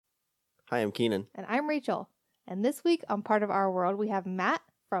Hi, I'm Keenan. And I'm Rachel. And this week on Part of Our World, we have Matt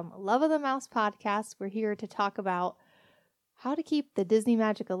from Love of the Mouse podcast. We're here to talk about how to keep the Disney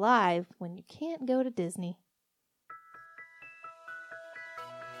magic alive when you can't go to Disney.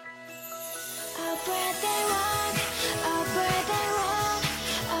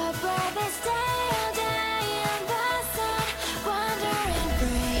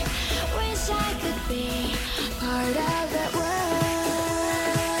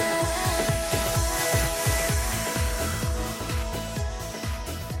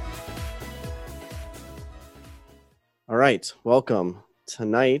 All right, welcome.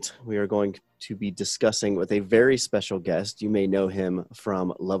 Tonight, we are going to be discussing with a very special guest. You may know him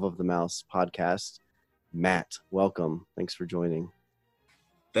from Love of the Mouse podcast. Matt, welcome. Thanks for joining.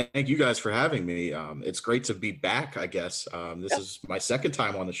 Thank you guys for having me. It's great to be back, I guess. This is my second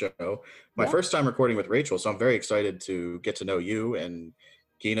time on the show. My first time recording with Rachel, so I'm very excited to get to know you and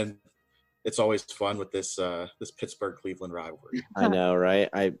Keenan. It's always fun with this Pittsburgh-Cleveland rivalry. I know, right?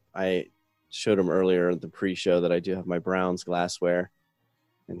 I showed him earlier in the pre-show that I do have my Browns glassware,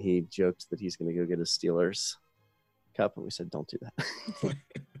 and he joked that he's going to go get a Steelers cup, and we said, don't do that.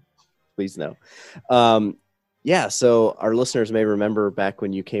 Please no. So our listeners may remember back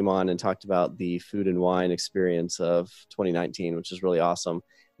when you came on and talked about the food and wine experience of 2019, which is really awesome.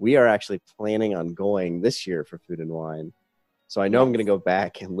 We are actually planning on going this year for food and wine. So I know I'm going to go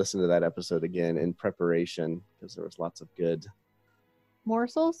back and listen to that episode again in preparation because there was lots of good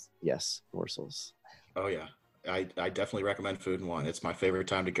morsels. Yes, morsels. Oh yeah, I definitely recommend food and wine. It's my favorite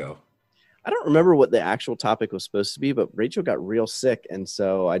time to go. I don't remember what the actual topic was supposed to be, but Rachel got real sick, and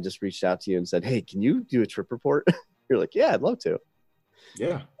so I just reached out to you and said, hey, can you do a trip report? You're like, yeah, I'd love to.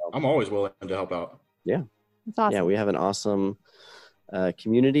 Yeah, I'm always willing to help out. Yeah. That's awesome. Yeah, we have an awesome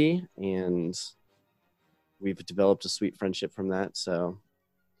community, and we've developed a sweet friendship from that. So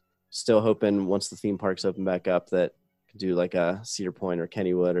still hoping once the theme parks open back up that we could do like a Cedar Point or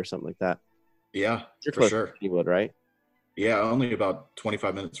Kennywood or something like that. Yeah, You're for sure. Kennywood, right? Yeah, only about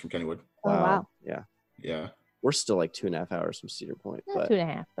 25 minutes from Kennywood. Wow. Yeah. Yeah. We're still like 2.5 hours from Cedar Point, Not but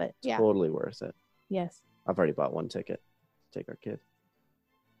 2.5, but yeah. totally worth it. Yes. I've already bought one ticket to take our kid.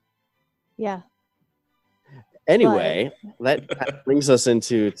 Yeah. Anyway, that brings us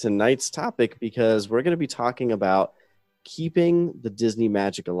into tonight's topic because we're going to be talking about keeping the Disney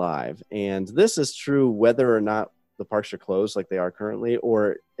magic alive. And this is true whether or not the parks are closed like they are currently,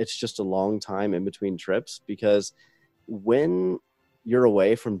 or it's just a long time in between trips, because when you're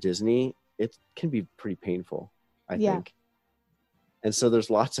away from Disney, it can be pretty painful, I think. And so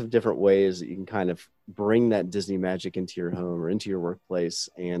there's lots of different ways that you can kind of bring that Disney magic into your home or into your workplace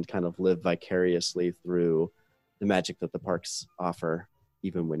and kind of live vicariously through the magic that the parks offer,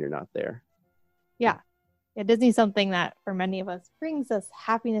 even when you're not there. Yeah, Disney's something that for many of us brings us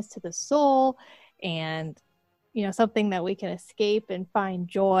happiness to the soul, and something that we can escape and find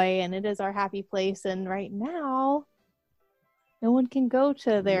joy, and it is our happy place. And right now, no one can go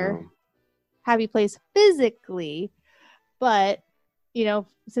to their happy place physically, but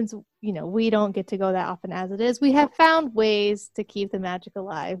since we don't get to go that often as it is, we have found ways to keep the magic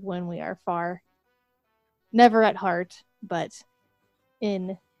alive when we are far, never at heart, but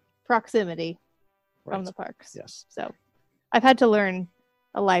in proximity from the parks. Yes. So I've had to learn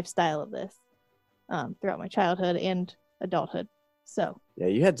a lifestyle of this throughout my childhood and adulthood. So yeah,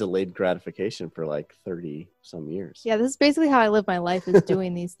 you had delayed gratification for like 30 some years. Yeah, this is basically how I live my life, is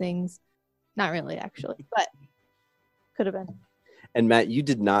doing these things. Not really, actually, but could have been. And Matt, you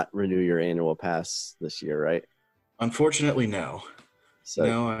did not renew your annual pass this year, right? Unfortunately, no. So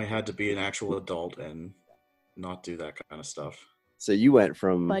no, I had to be an actual adult and not do that kind of stuff. So you went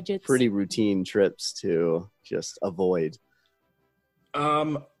from Budgets. Pretty routine trips to just avoid.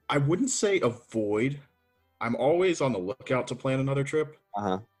 I wouldn't say avoid. I'm always on the lookout to plan another trip.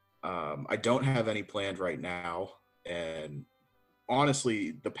 Uh-huh. I don't have any planned right now. And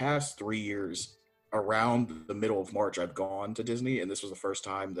honestly, the past 3 years, around the middle of March, I've gone to Disney, and this was the first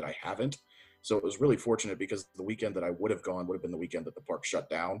time that I haven't. So it was really fortunate because the weekend that I would have gone would have been the weekend that the park shut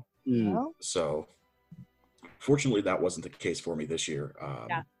down. Well, So fortunately, that wasn't the case for me this year.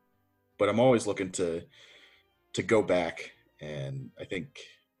 Yeah. But I'm always looking to go back, and I think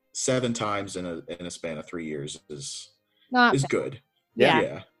 7 times in a span of 3 years is not bad. good. Yeah.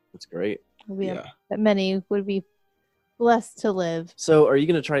 Yeah. That's great. We have that many would be blessed to live. So are you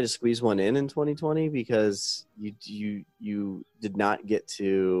going to try to squeeze one in 2020 because you did not get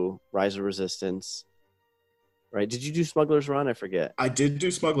to Rise of Resistance, right? Did you do Smuggler's Run? I forget. I did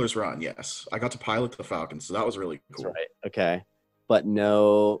do Smuggler's Run, yes. I got to pilot the Falcon, so that was really cool. That's right. Okay. But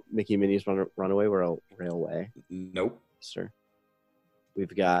no Mickey and Minnie's Runaway Railway. Nope. Sir.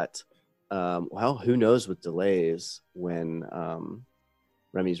 We've got well, who knows with delays when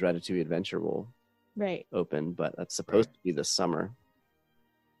Remy's Ratatouille Adventure will Right. open, but that's supposed to be this summer.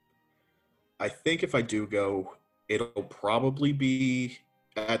 I think if I do go, it'll probably be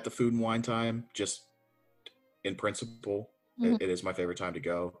at the Food and Wine time, just in principle. It is my favorite time to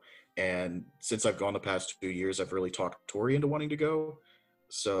go. And since I've gone the past 2 years, I've really talked Tori into wanting to go.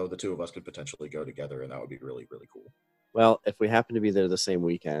 So the two of us could potentially go together, and that would be really, really cool. Well, if we happen to be there the same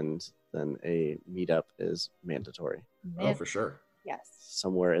weekend, then a meetup is mandatory. Oh, for sure. Yes.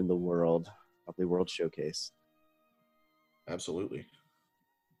 Somewhere in the world, probably World Showcase. Absolutely.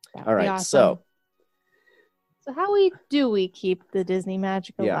 All right, so how do we keep the Disney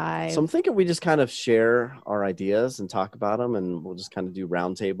magic alive? So I'm thinking we just kind of share our ideas and talk about them, and we'll just kind of do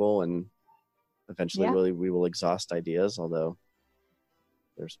roundtable, and eventually we will exhaust ideas, although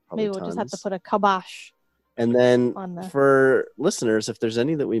there's probably maybe we'll tons. just have to put a kibosh. And then on for listeners, if there's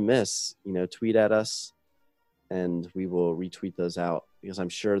any that we miss, tweet at us, and we will retweet those out, because I'm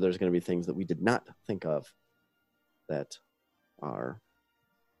sure there's going to be things that we did not think of that are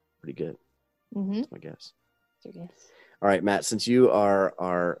pretty good. That's my guess. All right, Matt, since you are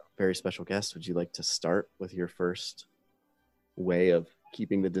our very special guest, would you like to start with your first way of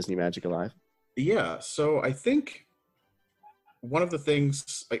keeping the Disney magic alive? Yeah, so I think one of the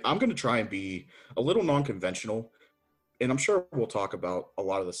things, I'm going to try and be a little non-conventional, and I'm sure we'll talk about a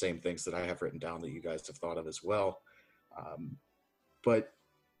lot of the same things that I have written down that you guys have thought of as well. But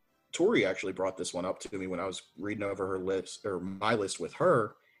Tori actually brought this one up to me when I was reading over her list, or my list with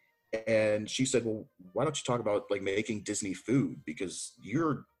her. And she said, well, why don't you talk about making Disney food? Because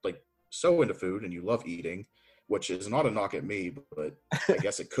you're so into food and you love eating, which is not a knock at me, but I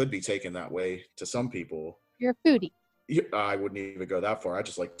guess it could be taken that way to some people. You're a foodie. I wouldn't even go that far. I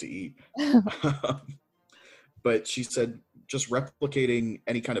just like to eat. But she said, just replicating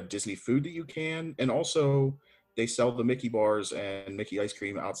any kind of Disney food that you can. And also they sell the Mickey bars and Mickey ice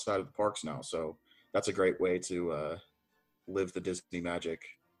cream outside of the parks now. So that's a great way to live the Disney magic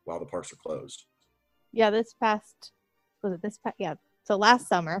while the parks are closed. Yeah, so last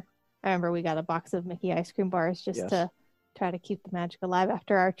summer, I remember we got a box of Mickey ice cream bars just to try to keep the magic alive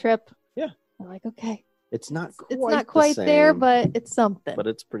after our trip. Yeah. We're like, okay. It's not quite there, but it's something. But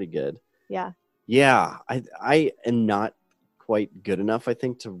it's pretty good. Yeah. Yeah, I am not quite good enough, I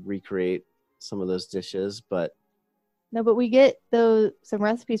think, to recreate some of those dishes, but... No, but we get some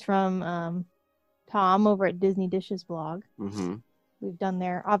recipes from Tom over at Disney Dishes blog. Mm-hmm. We've done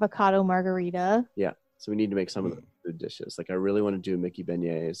their avocado margarita. Yeah, so we need to make some of the food dishes. I really want to do Mickey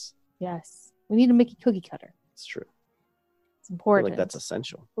beignets. Yes. We need a Mickey cookie cutter. It's true. It's important. That's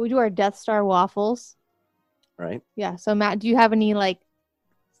essential. We do our Death Star waffles. Right. Yeah. So, Matt, do you have any,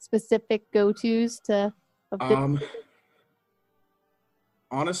 specific go-tos to...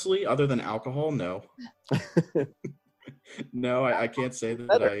 Honestly, other than alcohol, no. No, I can't say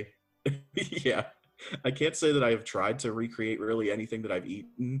that yeah. I can't say that I have tried to recreate really anything that I've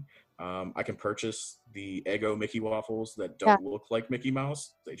eaten. I can purchase the Eggo Mickey waffles that don't look like Mickey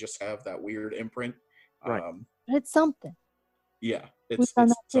Mouse. They just have that weird imprint. Right. But it's something. Yeah, it's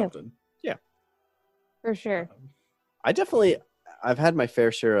something. Yeah. For sure. I've had my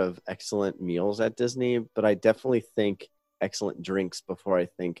fair share of excellent meals at Disney, but I definitely think excellent drinks before I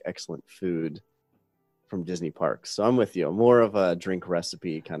think excellent food from Disney parks. So I'm with you. I'm more of a drink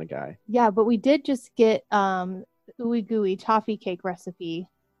recipe kind of guy. Yeah, but we did just get ooey gooey toffee cake recipe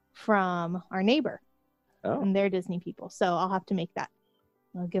from our neighbor and their Disney people. So I'll have to make that.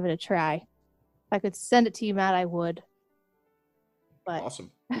 I'll give it a try. If I could send it to you, Matt, I would. But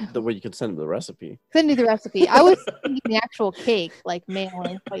awesome. The way you could send them the recipe. Send me the recipe. I was thinking the actual cake,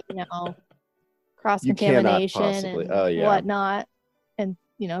 mailing, but cross-contamination and whatnot. And,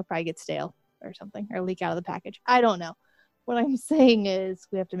 probably get stale or something, or leak out of the package. I don't know. What I'm saying is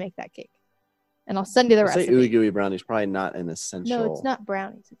we have to make that cake. And I'll send you the recipe. Say ooey gooey brownies, probably not an essential. No, it's not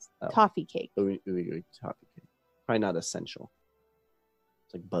brownies. It's toffee cake. Ooey gooey toffee cake. Probably not essential.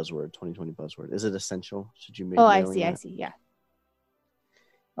 It's like buzzword, 2020 buzzword. Is it essential? Should you make I see. Yeah.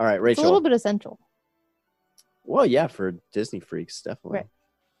 All right, Rachel. It's a little bit essential. Well, yeah, for Disney freaks, definitely. Right.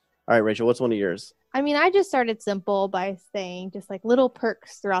 All right, Rachel, what's one of yours? I mean, I just started simple by saying just little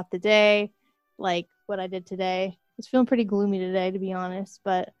perks throughout the day, like what I did today. I was feeling pretty gloomy today, to be honest,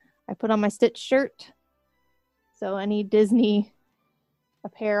 but I put on my Stitch shirt. So any Disney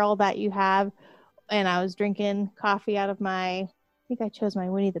apparel that you have. And I was drinking coffee out of I think I chose my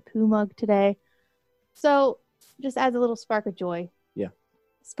Winnie the Pooh mug today. So just adds a little spark of joy. Yeah.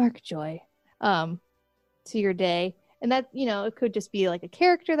 Spark of joy to your day. And that, it could just be a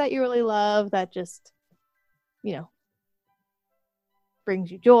character that you really love that just, brings brings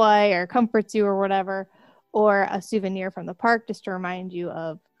you joy or comforts you or whatever, or a souvenir from the park just to remind you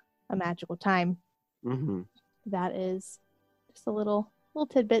of a magical time. Mm-hmm. That is just a little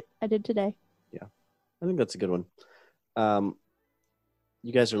tidbit I did today. Yeah, I think that's a good one.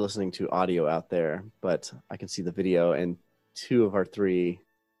 You guys are listening to audio out there, but I can see the video, and 2 of our 3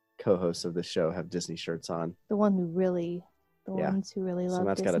 co-hosts of the show have Disney shirts on. The ones who really love So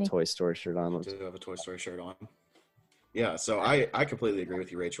Matt's Disney. got a Toy Story shirt on. I do have a Toy Story shirt on. Yeah, so I completely agree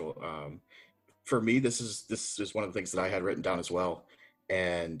with you, Rachel. For me, this is one of the things that I had written down as well.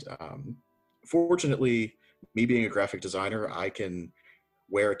 And fortunately, me being a graphic designer, I can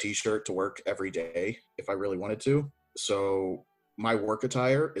wear a t-shirt to work every day if I really wanted to. So my work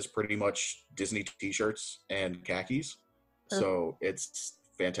attire is pretty much Disney t-shirts and khakis. So it's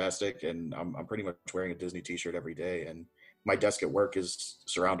fantastic, and I'm pretty much wearing a Disney t-shirt every day. And my desk at work is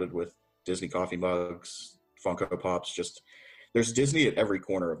surrounded with Disney coffee mugs, Funko Pops. Just there's Disney at every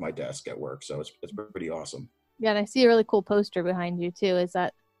corner of my desk at work, so it's pretty awesome. Yeah, and I see a really cool poster behind you too. Is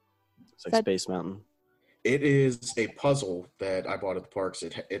that? It's like Space Mountain. It is a puzzle that I bought at the parks.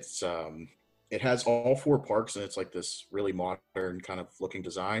 It has all 4 parks, and it's like this really modern kind of looking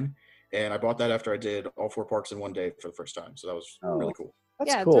design. And I bought that after I did all 4 parks in one day for the first time. So that was really cool.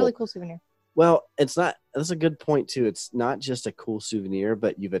 That's cool. It's a really cool souvenir. Well, that's a good point too. It's not just a cool souvenir,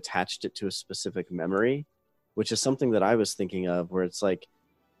 but you've attached it to a specific memory, which is something that I was thinking of, where it's like,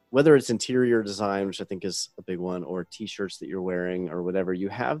 whether it's interior design, which I think is a big one, or t-shirts that you're wearing or whatever, you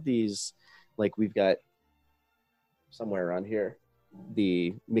have these, like we've got somewhere around here,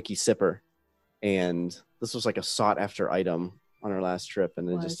 the Mickey Sipper. And this was like a sought after item on our last trip. And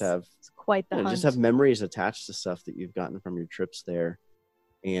then just have quite the just have memories attached to stuff that you've gotten from your trips there.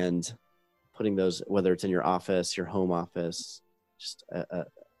 And putting those, whether it's in your office, your home office, just a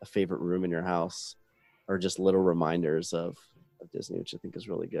favorite room in your house, or just little reminders of Disney, which I think is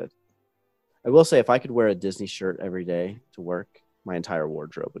really good. I will say, if I could wear a Disney shirt every day to work, my entire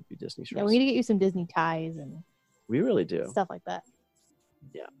wardrobe would be Disney shirts. Yeah, we need to get you some Disney ties and we really do stuff like that.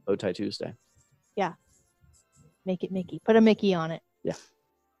 Yeah, Bow Tie Tuesday. Yeah, make it Mickey. Put a Mickey on it. Yeah,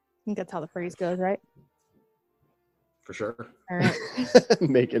 I think that's how the phrase goes, right? For sure. All right.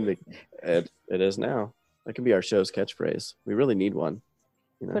 Make it Mickey. It is now. That can be our show's catchphrase. We really need one.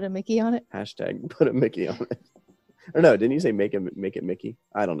 You know? Put a Mickey on it. Hashtag put a Mickey on it. Or no, didn't you say make it Mickey?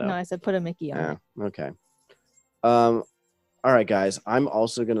 I don't know. No, I said put a Mickey on it. Okay. All right, guys. I'm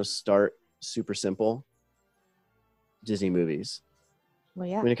also gonna start super simple. Disney movies. Well,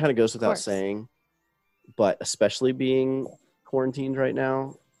 yeah. I mean, it kind of goes without saying, but especially being quarantined right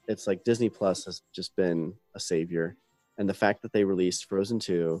now, it's like Disney Plus has just been a savior. And the fact that they released Frozen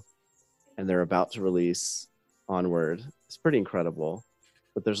 2 and they're about to release Onward is pretty incredible.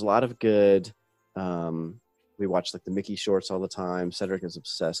 But there's a lot of good. We watch like the Mickey shorts all the time. Cedric is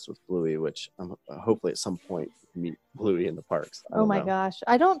obsessed with Bluey, which hopefully at some point we can meet Bluey in the parks. Oh my gosh.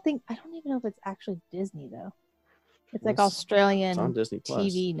 I don't even know if it's actually Disney though. It's like Australian on Disney Plus.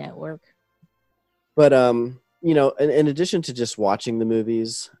 TV network. But you know, in addition to just watching the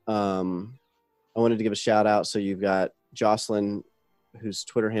movies, I wanted to give a shout out. So you've got Jocelyn, whose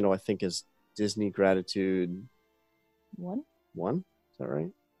Twitter handle I think is Disney Gratitude One. Is that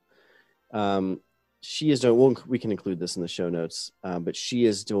right? She is doing. Well, we can include this in the show notes. But she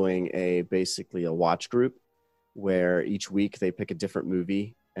is doing basically a watch group where each week they pick a different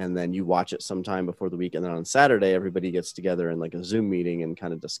movie, and then you watch it sometime before the week, and then on Saturday everybody gets together in like a Zoom meeting and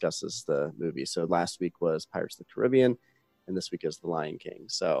kind of discusses the movie. So last week was Pirates of the Caribbean, and this week is The Lion King.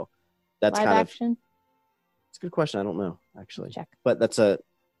 So that's live kind action? It's a good question. I don't know actually. Check. But that's a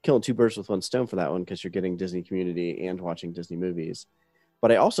killing 2 birds with 1 stone for that one, because you're getting Disney community and watching Disney movies.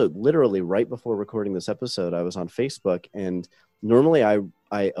 But I also literally right before recording this episode, I was on Facebook, and normally I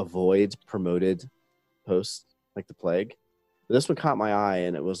avoid promoted posts like the plague. But this one caught my eye,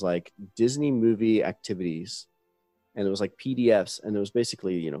 and it was like Disney movie activities, and it was like PDFs, and it was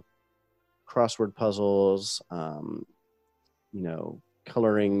basically, you know, crossword puzzles, you know,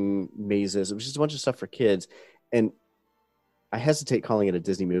 coloring mazes. It was just a bunch of stuff for kids. And I hesitate calling it a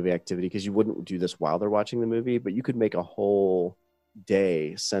Disney movie activity because you wouldn't do this while they're watching the movie, but you could make a whole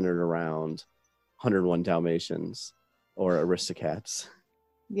day centered around 101 Dalmatians or Aristocats.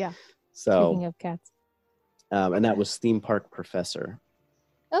 Yeah. So speaking of cats. And that was Theme Park Professor.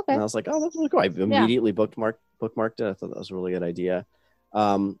 Okay. And I was like, oh, that's really cool. I immediately bookmarked it. I thought that was a really good idea.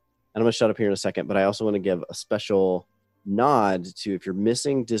 And I'm going to shut up here in a second, but I also want to give a special nod to, if you're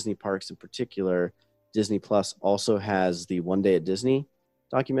missing Disney parks in particular, Disney Plus also has the One Day at Disney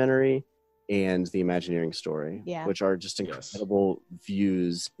documentary and the Imagineering story, which are just incredible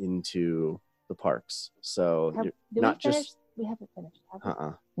views into the parks. So we We haven't finished. Have we?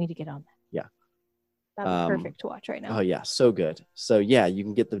 Uh-uh. We need to get on that. Yeah. That'd be perfect to watch right now. Oh yeah, so good. So yeah, you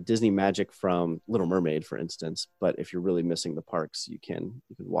can get the Disney magic from Little Mermaid, for instance. But if you're really missing the parks, you can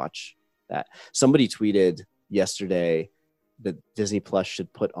watch that. Somebody tweeted yesterday that Disney Plus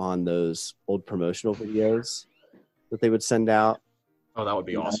should put on those old promotional videos that they would send out. Oh, that would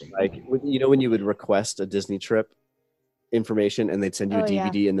be awesome. Like, you know, when you would request a Disney trip information and they'd send you a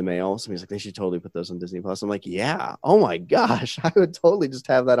DVD in the mail. Somebody's like, they should totally put those on Disney Plus. I'm like, yeah. Oh my gosh, I would totally just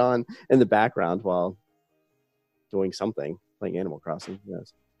have that on in the background while doing something, playing Animal Crossing.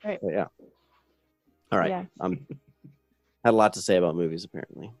 Yes. Right. But yeah. All right. Yeah. Had a lot to say about movies,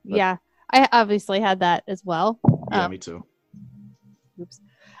 apparently. But yeah, I obviously had that as well. Yeah, me too. Oops.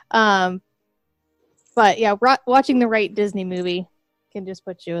 But yeah, watching the right Disney movie can just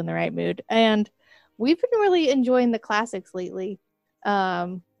put you in the right mood. And we've been really enjoying the classics lately,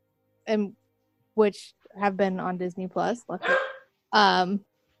 and which have been on Disney Plus. Luckily.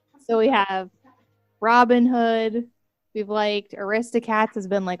 So we have Robin Hood. We've liked Aristocats has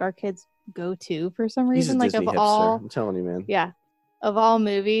been like our kids' go-to for some reason. He's a like Disney of hipster. all, I'm telling you, man. yeah, of all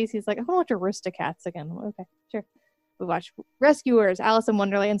movies, he's like, I want to watch Aristocats again. Okay, sure. We watched Rescuers, Alice in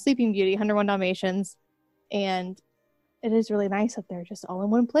Wonderland, Sleeping Beauty, 101 Dalmatians, and it is really nice up there, just all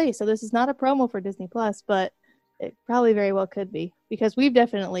in one place. So this is not a promo for Disney Plus, but it probably very well could be because we've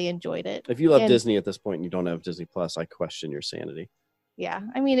definitely enjoyed it. If you love Disney at this point and you don't have Disney Plus, I question your sanity. Yeah,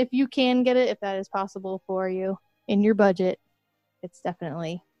 I mean, if you can get it, if that is possible for you in your budget, it's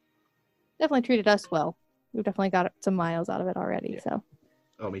definitely treated us well. We've definitely got some miles out of it already. Yeah. So.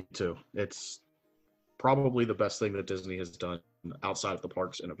 Oh, me too. It's probably the best thing that Disney has done outside of the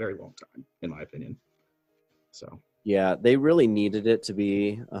parks in a very long time, in my opinion. So. Yeah, they really needed it to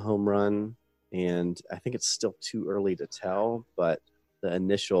be a home run, and I think it's still too early to tell, but the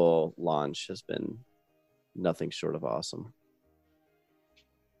initial launch has been nothing short of awesome.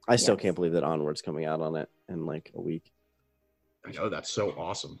 I still can't believe that Onward's coming out on it in like a week. I know, that's so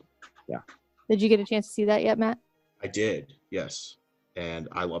awesome. Yeah. Did you get a chance to see that yet, Matt? I did, yes. And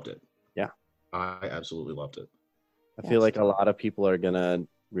I loved it. Yeah. I absolutely loved it. I feel like a lot of people are going to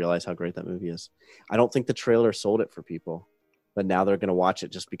realize how great that movie is. I don't think the trailer sold it for people, but now they're going to watch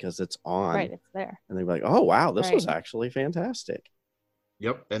it just because it's on. Right, it's there. And they're like, oh, wow, this was actually fantastic.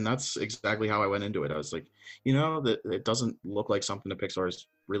 Yep, and that's exactly how I went into it. I was like, you know, that it doesn't look like something that Pixar has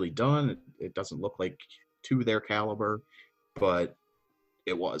really done. It doesn't look like to their caliber, but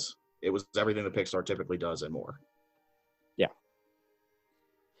it was. It was everything that Pixar typically does and more. Yeah.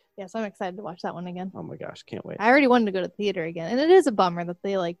 Yeah, so I'm excited to watch that one again. Oh my gosh, can't wait. I already wanted to go to the theater again. And it is a bummer that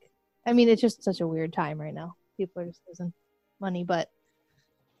they I mean, it's just such a weird time right now. People are just losing money, but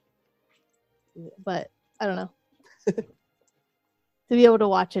I don't know. To be able to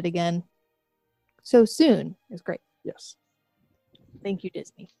watch it again so soon is great. Yes. Thank you,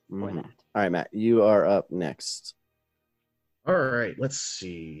 Disney, for that. All right, Matt, you are up next. All right, let's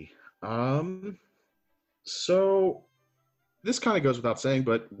see. So this kind of goes without saying,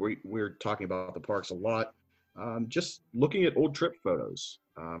 but we're talking about the parks a lot. Just looking at old trip photos,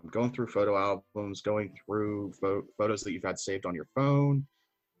 going through photo albums, going through photos that you've had saved on your phone,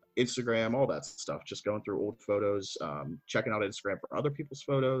 Instagram, all that stuff. Just going through old photos, checking out Instagram for other people's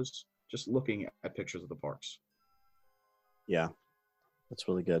photos, just looking at pictures of the parks. Yeah, that's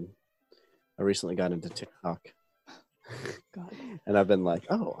really good. I recently got into TikTok. God. And I've been like,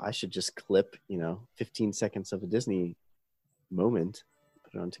 oh, I should just clip, 15 seconds of a Disney moment,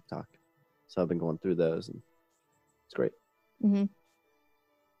 put it on TikTok. So I've been going through those, and it's great. Mm-hmm.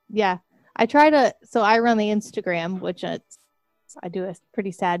 Yeah, I run the Instagram, which I do a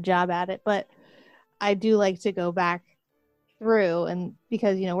pretty sad job at it, but I do like to go back through, and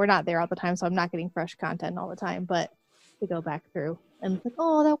because we're not there all the time, so I'm not getting fresh content all the time, but to go back through and it's like,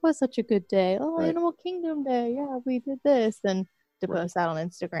 oh, that was such a good day. Oh, right. Animal Kingdom Day. Yeah, we did this. Then to post that on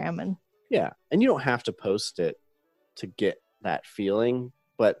Instagram. And yeah. And you don't have to post it to get that feeling,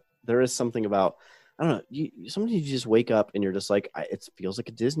 but there is something about, I don't know, sometimes you just wake up and you're just like, it feels like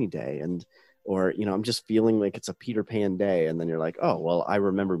a Disney day. Or I'm just feeling like it's a Peter Pan day. And then you're like, oh, well, I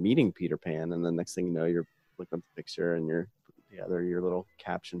remember meeting Peter Pan. And then next thing you know, you're looking at the picture and you're putting together your little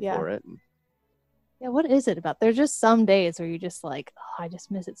caption for it. And yeah, what is it about? There's just some days where you're just like, oh, I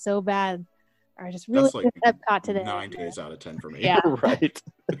just miss it so bad. Or I just really miss Epcot today. 9 days out of 10 for me. Yeah. Right.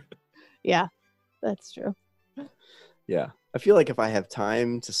 Yeah, that's true. Yeah. I feel like if I have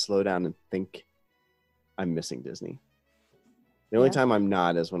time to slow down and think, I'm missing Disney. The only time I'm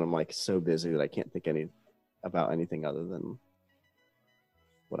not is when I'm like so busy that I can't think about anything other than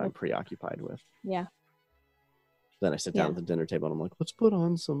what I'm preoccupied with. Yeah. Then I sit down at the dinner table and I'm like, let's put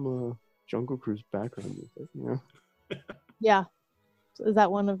on some Jungle Cruise background music. Yeah. So is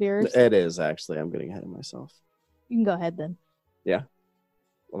that one of yours? It is actually. I'm getting ahead of myself. You can go ahead then. Yeah.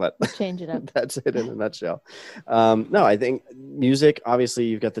 Well, We'll change it up. that's it in a nutshell. No, I think music, obviously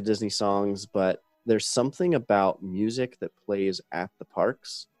you've got the Disney songs, but there's something about music that plays at the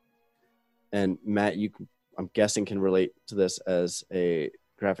parks. And Matt, I'm guessing can relate to this as a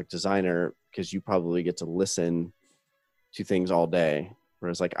graphic designer because you probably get to listen to things all day.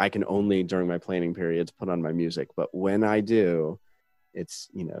 Whereas like I can only during my planning periods put on my music. But when I do, it's,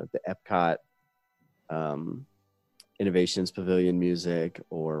 the Epcot Innovations Pavilion music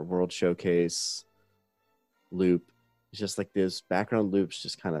or World Showcase loop. It's just like those background loops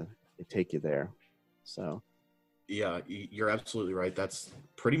just kind of take you there. So Yeah, you're absolutely right. That's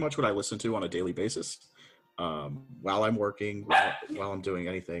pretty much what I listen to on a daily basis. While I'm working, while I'm doing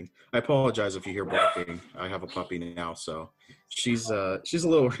anything. I apologize if you hear barking. I have a puppy now, so she's a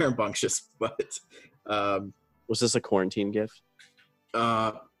little rambunctious. But was this a quarantine gift?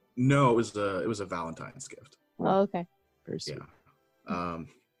 no, it was a Valentine's gift. Oh, okay. Very sweet. Yeah.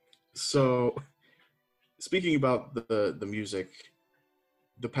 So speaking about the music,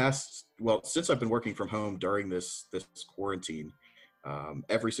 since I've been working from home during this quarantine,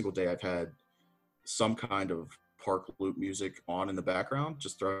 every single day I've had some kind of park loop music on in the background,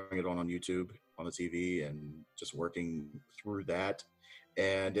 just throwing it on YouTube on the TV and just working through that.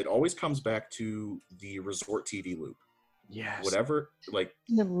 And it always comes back to the Resort TV loop. Yes. Whatever, like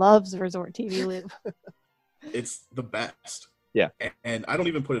He loves Resort TV loop. it's the best. Yeah. And I don't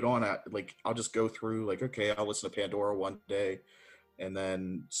even put it on I'll just go through okay, I'll listen to Pandora one day, and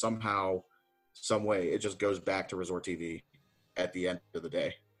then somehow, some way, it just goes back to Resort TV at the end of the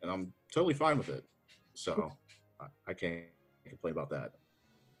day, and I'm totally fine with it. So I can't complain about that.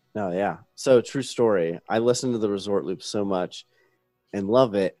 No, yeah. So true story. I listened to the Resort Loop so much and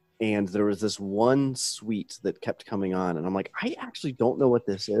love it. And there was this one suite that kept coming on. And I'm like, I actually don't know what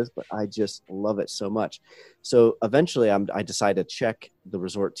this is, but I just love it so much. So eventually I decided to check the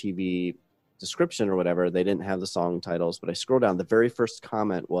Resort TV description or whatever. They didn't have the song titles, but I scrolled down. The very first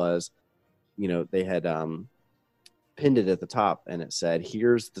comment was, they had pinned it at the top and it said,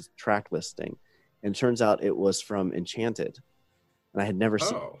 here's the track listing. And it turns out it was from Enchanted. And I had never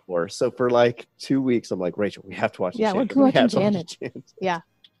seen it before. So for 2 weeks, I'm like, Rachel, we have to watch Enchanted. Yeah, we're watching Enchanted. Yeah,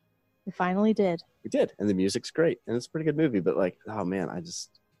 we finally did. We did. And the music's great. And it's a pretty good movie. But oh, man, I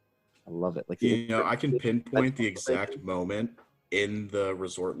love it. I can pinpoint the exact moment in the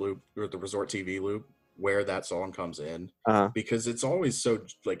Resort Loop or the Resort TV loop where that song comes in. Because it's always so,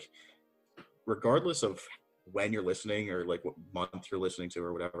 regardless of when you're listening or what month you're listening to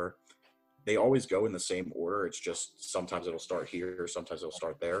or whatever, they always go in the same order. It's just sometimes it'll start here, sometimes it'll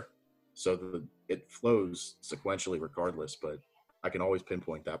start there. So it flows sequentially regardless, but I can always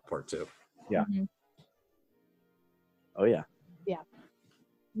pinpoint that part too. Yeah. Mm-hmm. Oh, yeah. Yeah.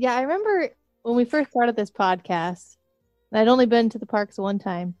 Yeah, I remember when we first started this podcast, and I'd only been to the parks one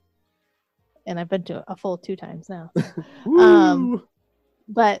time, and I've been to a full 2 times now.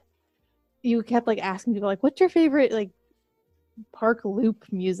 But you kept asking people what's your favorite park loop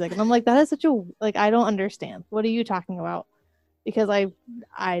music? And I'm like, that is such a I don't understand. What are you talking about? Because I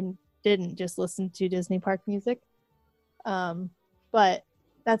didn't just listen to Disney park music. But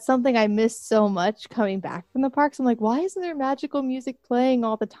that's something I missed so much coming back from the parks. I'm like, why isn't there magical music playing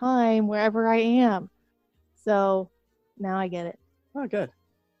all the time wherever I am? So now I get it. Oh, good.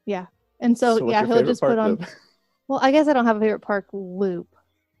 Yeah. And so yeah, he'll just put on. Well, I guess I don't have a favorite park loop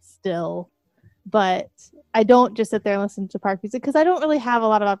still, but I don't just sit there and listen to park music because I don't really have a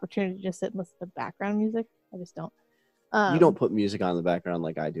lot of opportunity to just sit and listen to background music. I just don't. You don't put music on in the background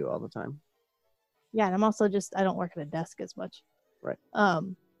like I do all the time. Yeah, and I'm also I don't work at a desk as much. Right.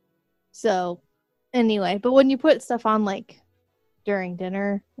 So anyway, but when you put stuff on during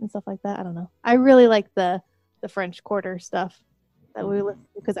dinner and stuff like that, I don't know. I really like the French Quarter stuff that we listen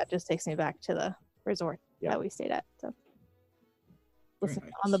to because that just takes me back to the resort that we stayed at. So listen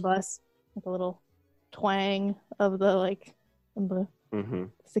on the bus with a little twang of the the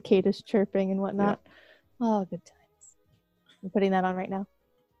cicadas chirping and whatnot. Yeah. Oh, good times. I'm putting that on right now.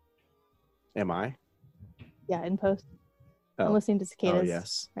 Am I? Yeah, in post. I'm listening to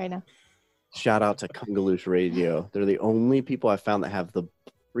cicadas right now. Shout out to Kungaloosh Radio. They're the only people I've found that have the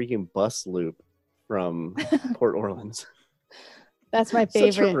freaking bus loop from Port Orleans. That's my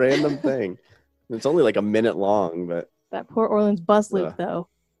favorite. Such a random thing. It's only a minute long, but that Port Orleans bus loop though.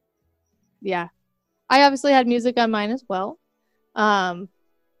 Yeah. I obviously had music on mine as well.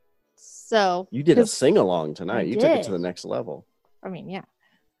 So you did a sing-along tonight. You took it to the next level. I mean, yeah.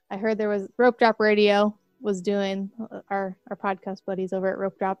 I heard there was Rope Drop Radio was doing our podcast buddies over at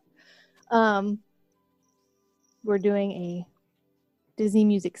Rope Drop. we're doing a Disney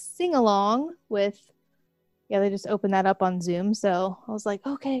music sing-along with, they just opened that up on Zoom. So I was like,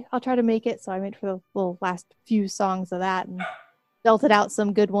 okay, I'll try to make it. So I made for the little last few songs of that and belted out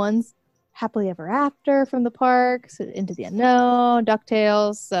some good ones. Happily Ever After from the parks, Into the Unknown,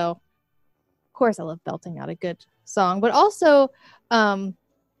 DuckTales. So of course I love belting out a good song, but also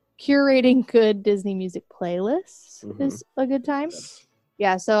curating good Disney music playlists is a good time.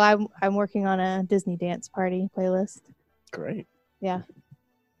 Yeah, so I'm working on a Disney dance party playlist. Great. Yeah.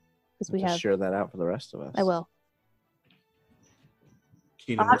 Because we have share that out for the rest of us. I will.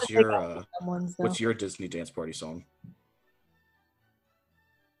 Keenan, what's your Disney dance party song?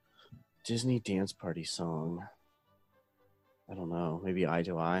 Disney dance party song. I don't know. Maybe Eye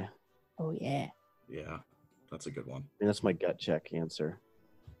to Eye. Oh yeah. Yeah, that's a good one. I mean, that's my gut check answer.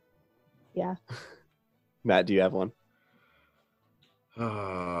 Yeah. Matt, do you have one?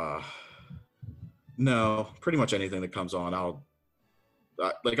 No, pretty much anything that comes on. I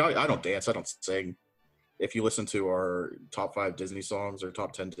don't dance. I don't sing. If you listen to our top 5 Disney songs or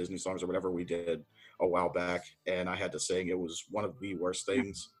top 10 Disney songs or whatever we did a while back, and I had to sing, it was one of the worst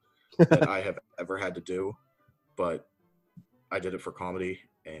things that I have ever had to do. But I did it for comedy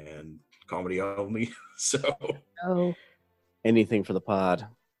and comedy only. So anything for the pod.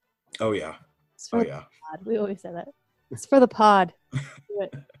 Oh yeah. Pod. We always say that. It's for the pod. Do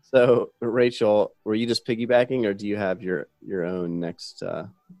it. So Rachel, were you just piggybacking, or do you have your own next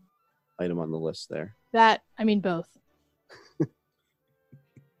item on the list there? Both.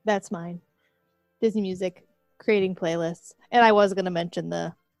 That's mine. Disney music, creating playlists, and I was going to mention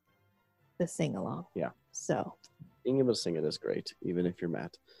the sing along. Yeah. So being able to sing it is great, even if you're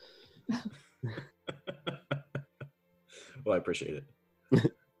Matt. Well, I appreciate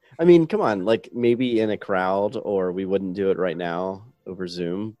it. I mean, come on, like maybe in a crowd, or we wouldn't do it right now over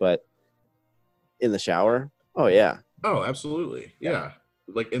Zoom, but in the shower, oh yeah. Oh, absolutely. Yeah.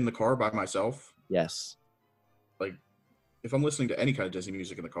 Like in the car by myself. Yes. Like if I'm listening to any kind of Disney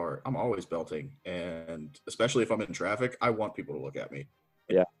music in the car, I'm always belting. And especially if I'm in traffic, I want people to look at me.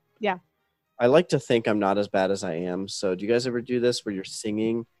 Yeah. Yeah. I like to think I'm not as bad as I am. So do you guys ever do this where you're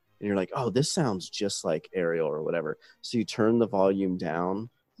singing and you're like, oh, this sounds just like Ariel or whatever. So you turn the volume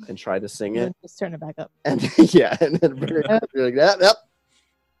down and try to sing it. Just turn it back up. And yeah. And then you're like, yep.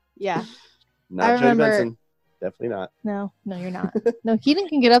 Yeah. Not Jody Benson. Definitely not. No, you're not. No, Keaton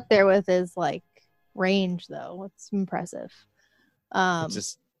can get up there with his like range though. It's impressive.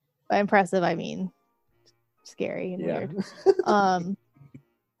 Just by impressive I mean scary and weird.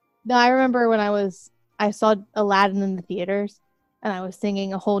 No, I remember when I saw Aladdin in the theaters and I was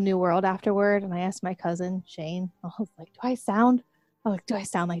singing A Whole New World afterward, and I asked my cousin Shane, I was like, do I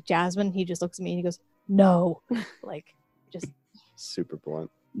sound like Jasmine? He just looks at me and he goes, no. Like just super blunt.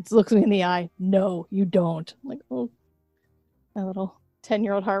 Just looks me in the eye. No, you don't. I'm like, oh, my little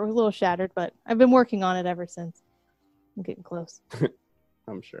 10-year-old heart was a little shattered, but I've been working on it ever since. I'm getting close.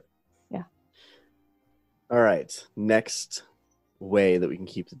 I'm sure. Yeah. All right. Next way that we can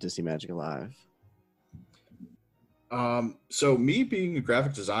keep the Disney magic alive. So me being a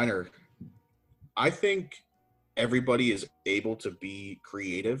graphic designer, I think everybody is able to be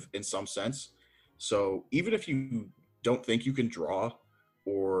creative in some sense. So even if you don't think you can draw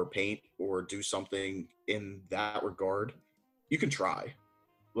or paint or do something in that regard, you can try.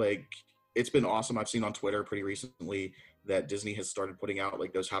 Like, it's been awesome. I've seen on Twitter pretty recently that Disney has started putting out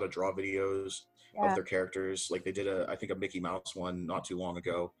like those how to draw videos of their characters. Like they did I think a Mickey Mouse one not too long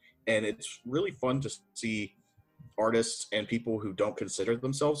ago. And it's really fun to see artists and people who don't consider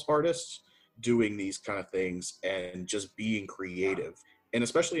themselves artists doing these kind of things and just being creative. And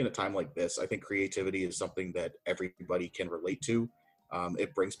especially in a time like this, I think creativity is something that everybody can relate to.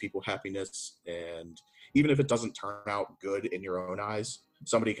 It brings people happiness, and even if it doesn't turn out good in your own eyes,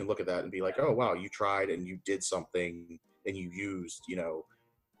 somebody can look at that and be like, oh wow, you tried and you did something and you used,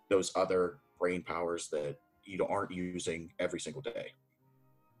 those other brain powers that you aren't using every single day.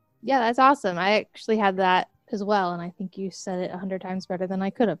 Yeah, that's awesome. I actually had that as well, and I think you said it 100 times better than I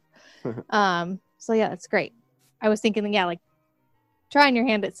could have. So yeah, that's great. I was thinking, like trying your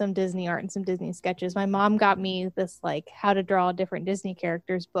hand at some Disney art and some Disney sketches. My mom got me this like how to draw different Disney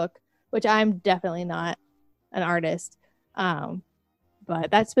characters book, which I'm definitely not an artist.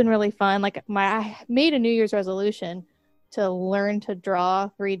 But that's been really fun. Like I made a New Year's resolution to learn to draw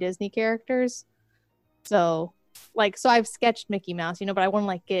 3 Disney characters. So I've sketched Mickey Mouse, but I want to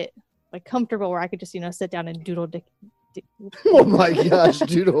like get like comfortable where I could just, sit down and doodle. Oh my gosh,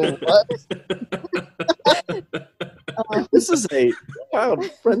 doodle what? This is a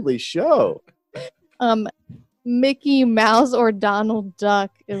child-friendly show. Mickey Mouse or Donald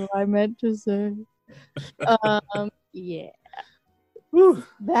Duck is what I meant to say. Yeah. Whew.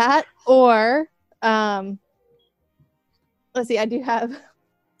 That or let's see, I do have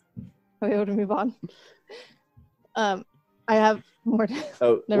are we able to move on? I have more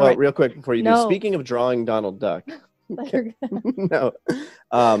Oh, Never well, mind. real quick before you do. No. Speaking of drawing Donald Duck, You're no,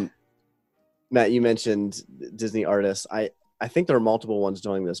 Matt, you mentioned Disney artists. I think there are multiple ones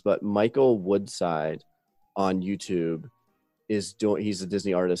doing this, but Michael Woodside on YouTube is doing. He's a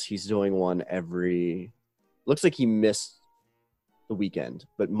Disney artist. He's doing one every. Looks like he missed the weekend,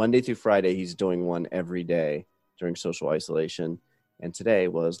 but Monday through Friday he's doing one every day during social isolation. And today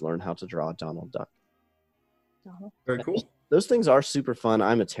was learn how to draw Donald Duck. Very cool. Those things are super fun.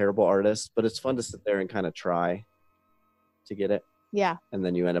 I'm a terrible artist, but it's fun to sit there and kind of try to get it. Yeah. And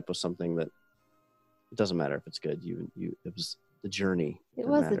then you end up with something that it doesn't matter if it's good. It was the journey. It that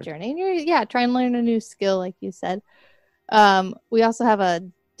was the mattered. journey. And you're try and learn a new skill, like you said. We also have a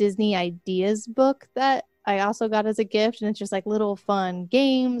Disney ideas book that I also got as a gift, and it's just like little fun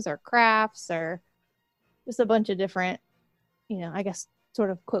games or crafts or just a bunch of different, I guess sort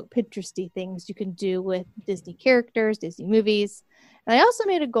of quote Pinteresty things you can do with Disney characters, Disney movies. And I also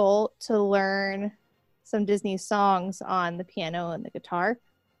made a goal to learn some Disney songs on the piano and the guitar,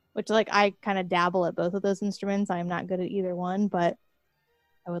 which like I kind of dabble at both of those instruments. I'm not good at either one, but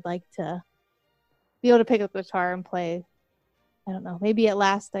I would like to be able to pick up the guitar and play. I don't know. Maybe At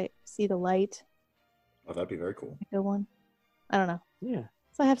Last I See the Light. Oh, that'd be very cool. A good one. I don't know. Yeah.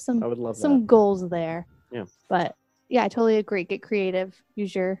 So I have I would love some that. goals there. Yeah. But yeah, I totally agree. Get creative.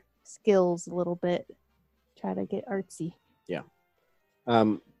 Use your skills a little bit. Try to get artsy. Yeah.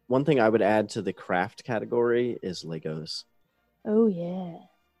 One thing I would add to the craft category is Legos. Oh yeah.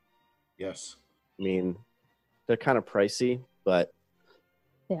 Yes. I mean, they're kind of pricey, but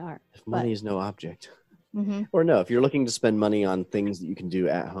They are. if money is no object, Mm-hmm. or no, if you're looking to spend money on things that you can do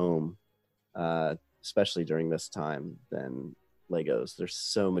at home, especially during this time, then Legos. There's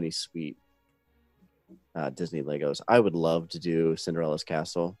so many sweet Disney Legos. I would love to do Cinderella's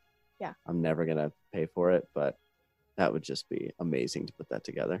Castle. Yeah. I'm never gonna pay for it, but that would just be amazing to put that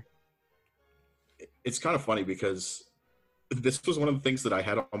together. It's kind of funny because this was one of the things that I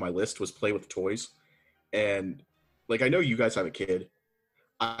had on my list was play with toys. And like, I know you guys have a kid.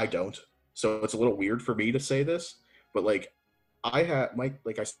 I don't. So it's a little weird for me to say this, but like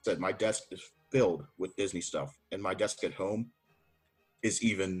like I said, my desk is filled with Disney stuff, and my desk at home is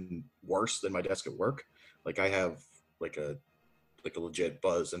even worse than my desk at work. Like I have like a legit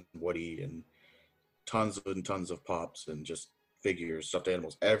Buzz and Woody and tons of Pops and just figures, stuffed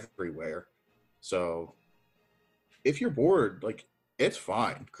animals everywhere. So if you're bored, like it's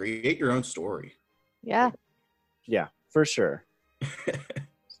fine. Create your own story. Yeah. Yeah, for sure.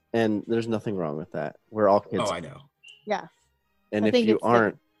 And there's nothing wrong with that. We're all kids. Oh, I know. Yeah. And I if think you it's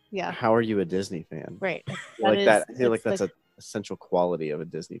aren't, Yeah. how are you a Disney fan? Right. I feel like that's a an essential quality of a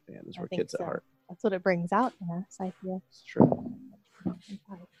Disney fan is I we're think kids so. at heart. That's what it brings out in us, I feel. It's true.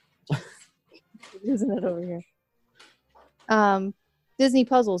 Losing it over here. Disney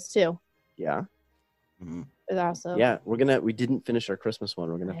puzzles too. Yeah. Mhm. Is also Yeah, we didn't finish our Christmas one.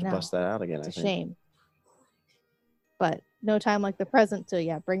 We're gonna have I to bust that out again. it's I a think shame. But no time like the present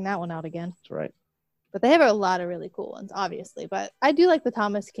to bring that one out again. that's right. But they have a lot of really cool ones, obviously. But I do like the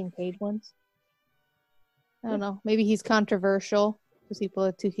Thomas Kincaid ones. I don't know. Maybe he's controversial because people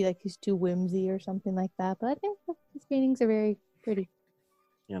are he's too whimsy or something like that. But I think his paintings are very pretty.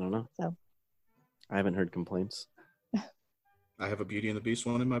 Yeah, I don't know. So I haven't heard complaints. I have a Beauty and the Beast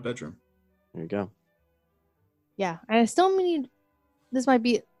one in my bedroom. There you go. yeah, and I still need. This might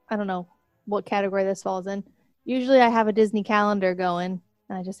be, I don't know what category this falls in. Usually I have a Disney calendar going,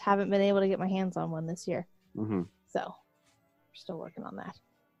 and I just haven't been able to get my hands on one this year. Mm-hmm. So we're still working on that.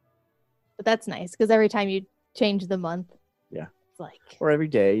 But that's nice because every time you change the month, Yeah. it's like Or every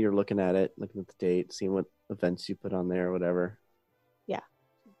day you're looking at it, looking at the date, seeing what events you put on there or whatever. Yeah.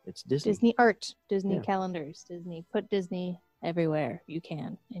 It's Disney. Disney art, Disney Yeah. calendars, Put Disney everywhere you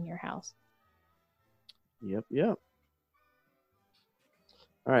can in your house. Yep.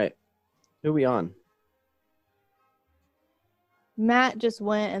 All right. Who are we on? Matt just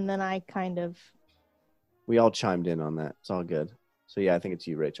went, and then I kind of, We all chimed in on that. It's all good. So yeah, I think it's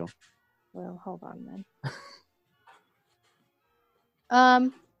you, Rachel. well, hold on then.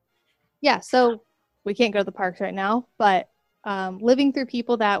 Yeah, so we can't go to the parks right now, but living through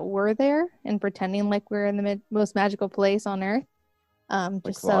people that were there and pretending like we're in the most magical place on earth.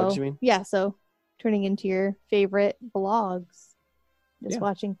 Just vlogs, so, you mean? yeah, so turning into your favorite vlogs, just Yeah.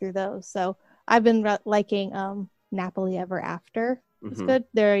 watching through those. So I've been liking Napoli Ever After. It's Mhm. good.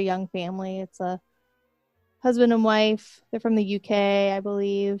 They're a young family. It's a husband and wife. They're from the UK, I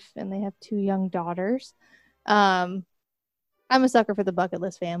believe, and they have 2 young daughters. I'm a sucker for the bucket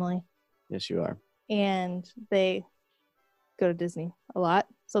list family, Yes, you are. and they go to Disney a lot.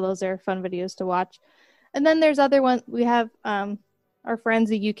 So those are fun videos to watch. And then there's other ones. We have our friends,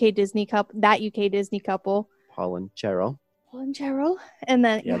 the UK Disney couple, that UK Disney couple, Paul and Cheryl. Paul and Cheryl. And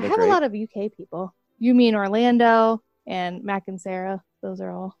then Yeah, I they're have great. a lot of UK people. Yumi and Orlando and Mac and Sarah. Those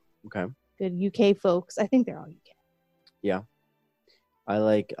are all Okay. good UK folks. I think they're all UK. Yeah. I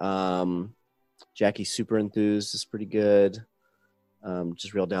like Jackie Super Enthused is pretty good.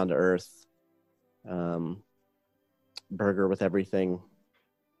 Just real down to earth. Burger with everything.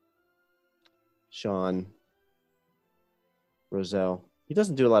 Sean. Roselle. He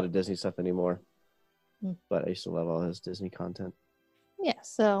doesn't do a lot of Disney stuff anymore. But I used to love all his Disney content. Yeah,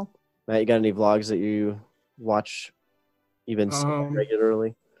 so Matt, you got any vlogs that you watch even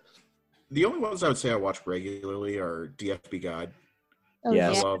regularly? The only ones I would say I watch regularly are DFB Guide. oh,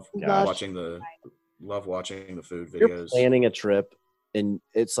 Yes. I love Gosh. watching the food You're videos. planning a trip, and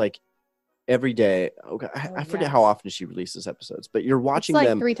it's like every day. Okay, I forget how often she releases episodes, but you're watching it's like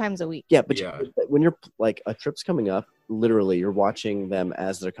them 3 times a week. Yeah, but Yeah. when you're like a trip's coming up, literally you're watching them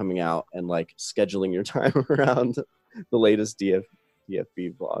as they're coming out and like scheduling your time around the latest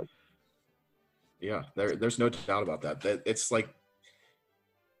DFB vlog. Yeah, there's no doubt about that. That it's like,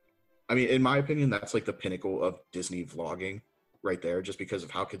 I mean, in my opinion, that's like the pinnacle of Disney vlogging right there, just because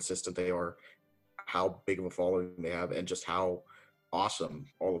of how consistent they are, how big of a following they have, and just how awesome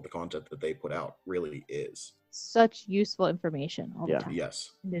all of the content that they put out really is. Such useful information all Yeah. the time.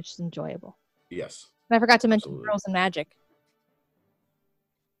 Yes. And it's just enjoyable. Yes. And I forgot to mention Absolutely. Girls and Magic.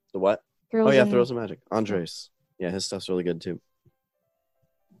 The what? Girls Oh yeah, and, Thrills of Magic. Andres. Yeah, his stuff's really good too.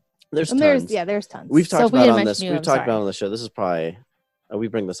 There's and tons. there's tons. We've So talked if we about didn't on this. mention you, We've I'm talked sorry. about on the show. This is probably we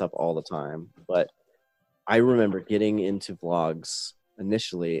bring this up all the time, but I remember getting into vlogs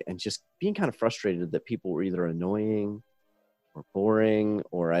initially and just being kind of frustrated that people were either annoying or boring,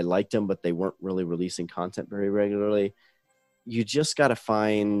 or I liked them but they weren't really releasing content very regularly. You just got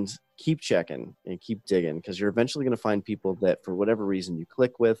to keep checking and keep digging, because you're eventually going to find people that for whatever reason you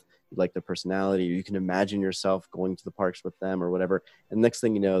click with, you like their personality, or you can imagine yourself going to the parks with them or whatever. And next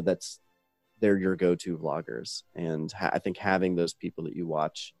thing you know, they're your go-to vloggers. And I think having those people that you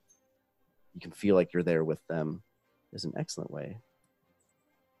watch, you can feel like you're there with them, is an excellent way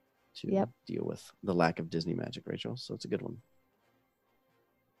to deal with the lack of Disney magic, Rachel. So it's a good one.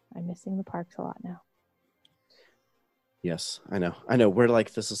 I'm missing the parks a lot now. Yes, I know. We're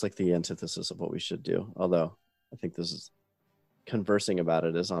like, this is like the antithesis of what we should do. Although I think this is conversing about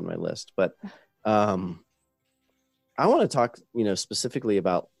it is on my list. But I want to talk, specifically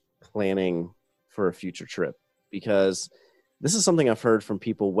about planning for a future trip, because this is something I've heard from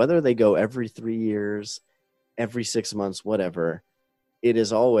people, whether they go every 3 years, every 6 months, whatever. It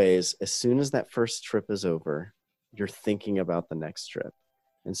is always, as soon as that first trip is over, you're thinking about the next trip.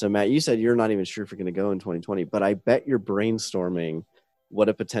 And so, Matt, you said you're not even sure if you're going to go in 2020, but I bet you're brainstorming what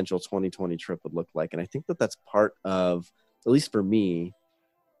a potential 2020 trip would look like. And I think that that's part of, at least for me,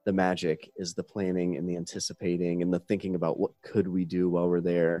 the magic is the planning and the anticipating and the thinking about what could we do while we're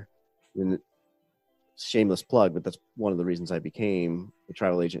there. And shameless plug, but that's one of the reasons I became a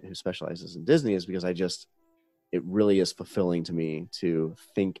travel agent who specializes in Disney, is because it really is fulfilling to me to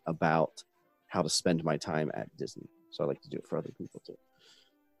think about how to spend my time at Disney. So I like to do it for other people too.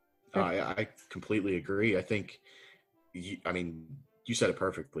 I completely agree. I think, you said it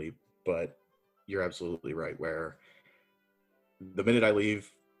perfectly, but you're absolutely right. Where the minute I leave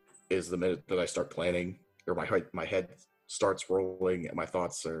is the minute that I start planning, or my head starts rolling, and my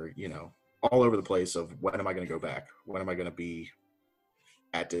thoughts are, all over the place of when am I going to go back? When am I going to be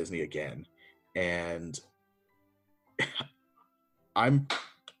at Disney again? And I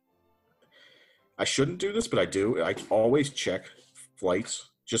shouldn't do this, but I do. I always check flights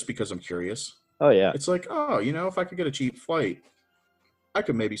just because I'm curious. Oh yeah. It's like, if I could get a cheap flight, I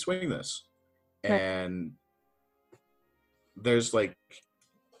could maybe swing this. Right. And there's like,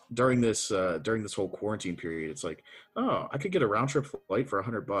 during this whole quarantine period, it's like, I could get a round trip flight for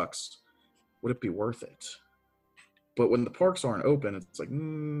 $100. Would it be worth it? But when the parks aren't open, it's like,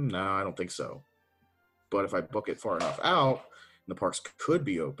 no, I don't think so. But if I book it far enough out and the parks could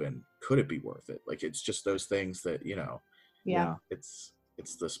be open, could it be worth it? Like, it's just those things that, Yeah. it's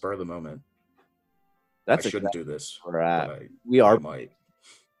the spur of the moment. That's I shouldn't do this. Where we're at. But We are I might.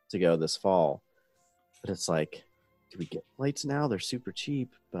 to go this fall, but it's like, do we get flights now? They're super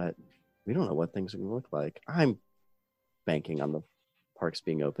cheap, but we don't know what things are going to look like. I'm banking on the parks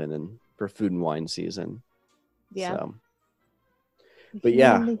being open and for food and wine season. Yeah. So, We but can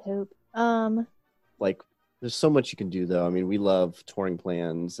yeah. only hope. like There's so much you can do, though. I mean, we love touring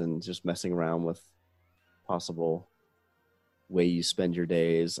plans and just messing around with possible way you spend your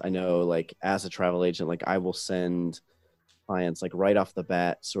days. I know, like, as a travel agent, like, I will send clients, like, right off the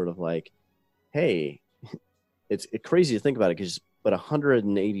bat, sort of like, hey, it's crazy to think about it, but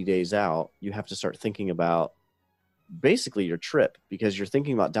 180 days out, you have to start thinking about basically your trip, because you're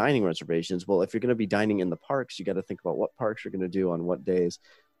thinking about dining reservations. Well, if you're going to be dining in the parks, you got to think about what parks you're going to do on what days.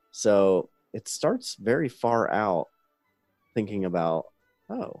 So it starts very far out, thinking about,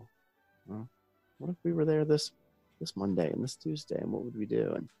 oh, well, what if we were there this Monday and this Tuesday, and what would we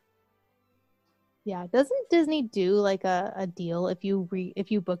do? And Yeah, doesn't Disney do like a deal if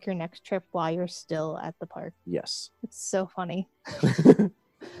you book your next trip while you're still at the park? yes, It's so funny.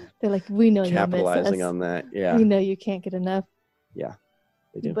 They're like, we know you miss capitalizing us. on that. Yeah, We know you can't get enough. yeah,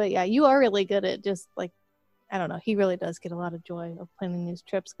 they do. But yeah, you are really good at just like, I don't know. He really does get a lot of joy of planning these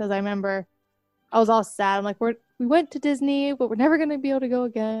trips, because I remember I was all sad. I'm like, we went to Disney, but we're never going to be able to go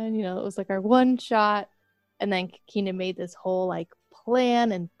again. You know, it was like our one shot. And then Keenan made this whole like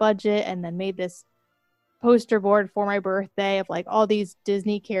plan and budget, and then made this poster board for my birthday of like all these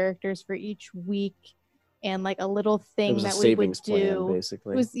Disney characters for each week, and like a little It thing was a that we would savings plan, do.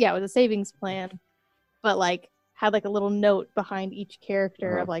 basically. It was a savings plan, but like had like a little note behind each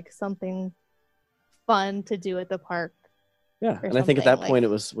character of like something fun to do at the park. Yeah, or and I think at that something, point, it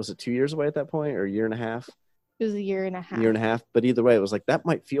was it 2 years away at that point, or a year and a half? It was a year and a half. Year and a half. But either way, it was like, that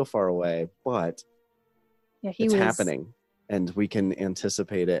might feel far away, but Yeah, it's happening, and we can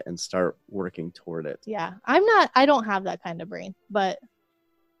anticipate it and start working toward it. Yeah, I don't have that kind of brain, but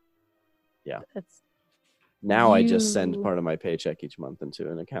Yeah. it's Now I just send part of my paycheck each month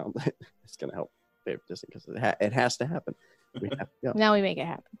into an account that is going to help pay for Disney, because it has to happen. Now we make it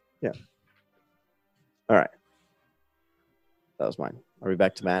happen. Yeah. All right. That was mine. Are we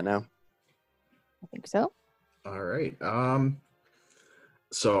back to Matt now? I think so. All right.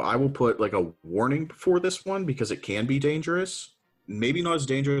 So I will put like a warning before this one, because it can be dangerous. Maybe not as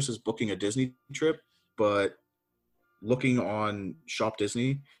dangerous as booking a Disney trip, but looking on Shop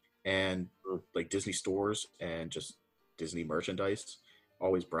Disney and like Disney stores and just Disney merchandise,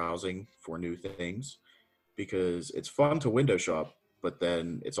 always browsing for new things, because it's fun to window shop, but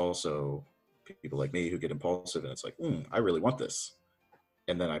then it's also people like me who get impulsive, and it's like, I really want this.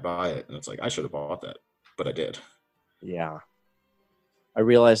 And then I buy it, and it's like, I should have bought that, but I did. Yeah. I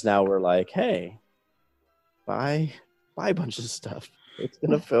realize now we're like, hey, buy a bunch of stuff. It's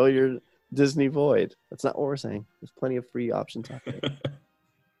going to fill your Disney void. That's not what we're saying. There's plenty of free options out there.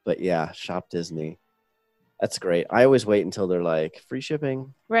 But yeah, Shop Disney. That's great. I always wait until they're like, free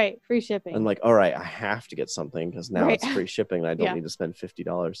shipping. Right, free shipping. I'm like, all right, I have to get something, because now it's free shipping, and I don't Yeah. need to spend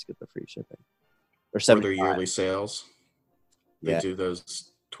 $50 to get the free shipping. Or Or $75. their yearly sales. They Yeah. do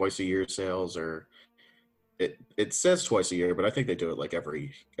those twice a year sales, or it says twice a year, but I think they do it like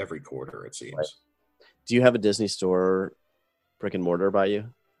every quarter, it seems. Right. Do you have a Disney store, brick and mortar, by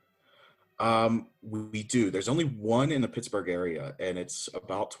you? We do. There's only one in the Pittsburgh area, and it's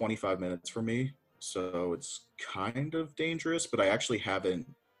about 25 minutes from me. So it's kind of dangerous, but I actually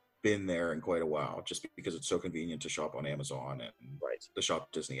haven't been there in quite a while, just because it's so convenient to shop on Amazon and Right. the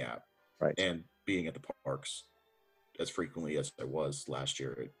Shop Disney app. Right. And being at the parks as frequently as I was last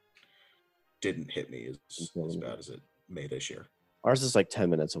year, it didn't hit me as bad as it may this year. Ours is like 10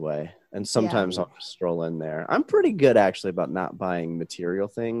 minutes away, and sometimes I'll stroll in there. I'm pretty good, actually, about not buying material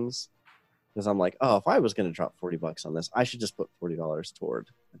things, because I'm like, oh, if I was going to drop $40 on this, I should just put $40 toward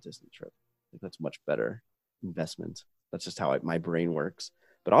a Disney trip. I think that's a much better investment. That's just how my brain works.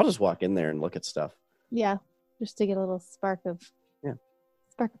 But I'll just walk in there and look at stuff. Yeah, just to get a little spark of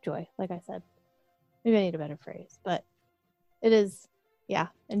joy, like I said. Maybe I need a better phrase, but it is,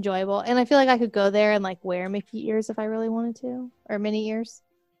 enjoyable. And I feel like I could go there and like wear Mickey ears if I really wanted to, or Minnie ears.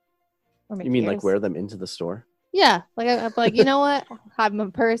 Or Mickey You mean ears. like wear them into the store? Yeah, like I'm like, you know what? Have them in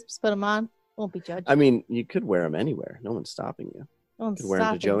a purse, just put them on. Won't be judged. I mean, you could wear them anywhere. No one's stopping you. No one's You could wear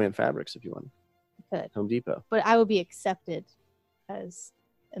them to stopping me. Joann Fabrics if you want. Could. Home Depot. But I would be accepted as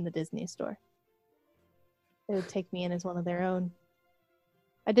in the Disney store. They would take me in as one of their own.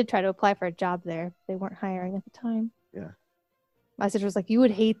 I did try to apply for a job there. They weren't hiring at the time. Yeah. My sister was like, you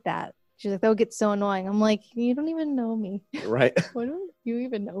would hate that. She's like, that would get so annoying. I'm like, you don't even know me. Right. Why don't you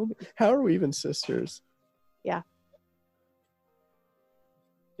even know me? How are we even sisters? Yeah.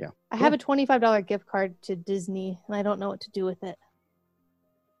 Yeah. I have a $25 gift card to Disney, and I don't know what to do with it.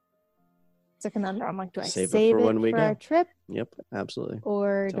 It's a conundrum. I'm like, do I save it for when we for go. our trip, Yep, absolutely.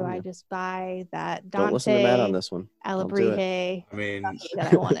 or do Telling I you. just buy that Don't listen to Matt on Dante this one. Don't do it. Alabrije I mean,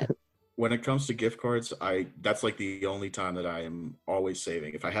 that I wanted? when it comes to gift cards, that's like the only time that I am always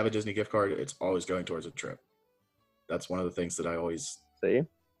saving. If I have a Disney gift card, it's always going towards a trip. That's one of the things that I See?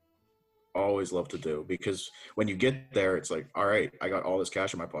 always love to do, because when you get there, it's like, all right, I got all this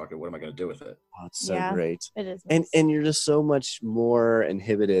cash in my pocket. What am I going to do with it? Oh, it's so Yeah, great. it is And nice. and you're just so much more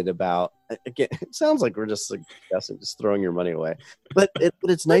inhibited about, again, it sounds like we're just like guessing, just throwing your money away. But it's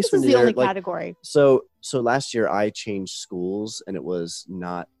Like, nice this when is the you're only like, category. so last year I changed schools, and it was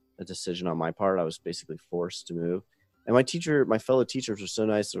not a decision on my part. I was basically forced to move. And my fellow teachers were so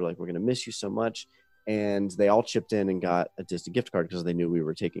nice. They're like, we're going to miss you so much. And they all chipped in and got a Disney gift card because they knew we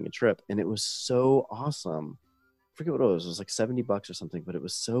were taking a trip. And it was so awesome. I forget what it was. It was like $70 or something, but it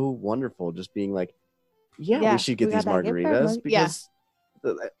was so wonderful just being like, yeah, we should get we got these that gift card margaritas money. Yeah.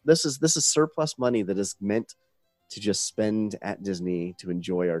 because this is surplus money that is meant to just spend at Disney to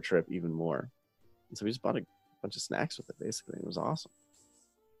enjoy our trip even more. And so we just bought a bunch of snacks with it, basically. It was awesome.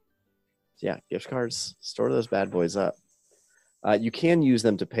 So yeah, gift cards, store those bad boys up. You can use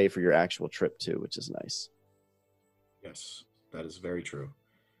them to pay for your actual trip too, which is nice, Yes, that is very true.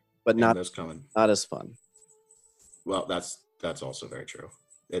 but And not those coming. as fun. Well, that's also very true.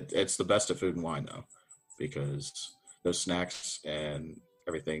 It's the best of Food and Wine though, because those snacks and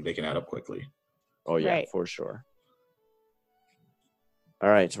everything, they can add up quickly. Oh yeah, Right. for sure. All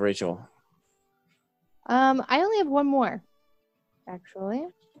right, Rachel. I only have one more, actually.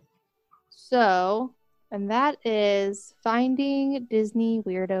 So, and that is finding Disney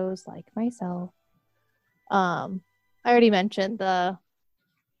weirdos like myself. I already mentioned the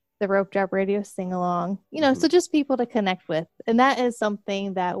Rope Drop Radio sing along, so just people to connect with. And that is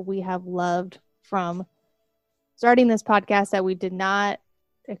something that we have loved from starting this podcast that we did not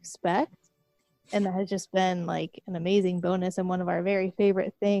expect. And that has just been like an amazing bonus. And one of our very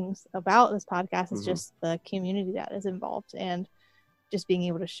favorite things about this podcast is just the community that is involved, and just being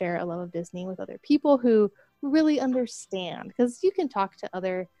able to share a love of Disney with other people who really understand. Because you can talk to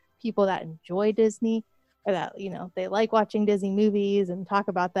other people that enjoy Disney, or that, they like watching Disney movies and talk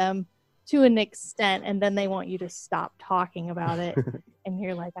about them to an extent, and then they want you to stop talking about it. And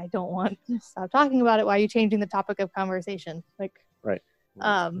you're like, I don't want to stop talking about it. Why are you changing the topic of conversation? Like, right. You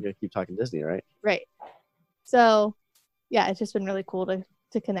gotta keep talking Disney, right? Right. So yeah, it's just been really cool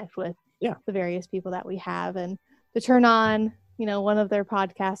to connect with the various people that we have, and to turn on, one of their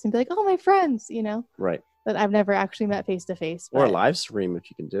podcasts and be like, oh, my friends, Right. that I've never actually met face to face. Or a live stream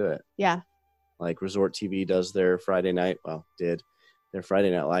if you can do it. Yeah. Like Resort TV does their Friday night, did their Friday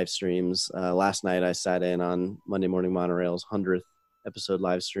night live streams. Last night I sat in on Monday Morning Monorail's 100th episode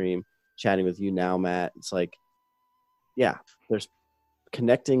live stream, chatting with you now, Matt. It's like, yeah, there's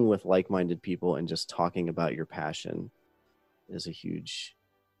connecting with like-minded people and just talking about your passion is a huge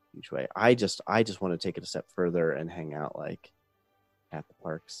way. I just want to take it a step further and hang out like at the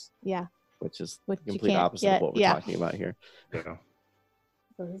parks. Yeah. Which is Which the complete opposite of what we're talking about here. Yeah.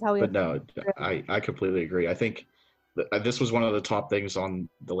 So this is how we. But no, I completely agree. I think this was one of the top things on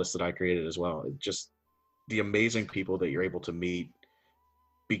the list that I created as well. Just the amazing people that you're able to meet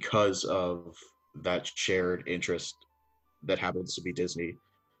because of that shared interest that happens to be Disney.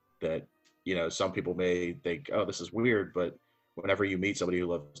 That, some people may think, oh, this is weird, but whenever you meet somebody who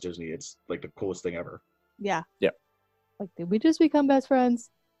loves Disney, it's like the coolest thing ever. Yeah. Yeah. Like, did we just become best friends?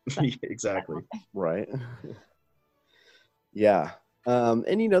 Exactly. Right. Yeah. And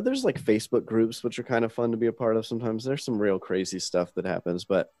there's like Facebook groups, which are kind of fun to be a part of sometimes. There's some real crazy stuff that happens,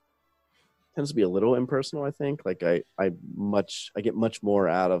 but it tends to be a little impersonal, I think. Like I get much more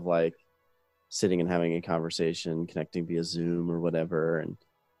out of like sitting and having a conversation, connecting via Zoom or whatever. And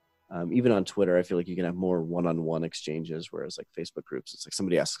even on Twitter, I feel like you can have more one-on-one exchanges, whereas like Facebook groups, it's like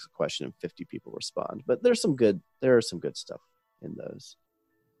somebody asks a question and 50 people respond. But there are some good stuff in those.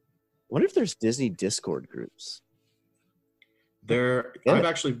 I wonder if there's Disney Discord groups. I've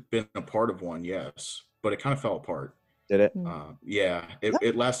actually been a part of one, yes, but it kind of fell apart. Did it? Yeah,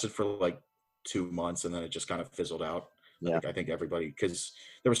 it lasted for like 2 months, and then it just kind of fizzled out. Yeah. I think everybody, because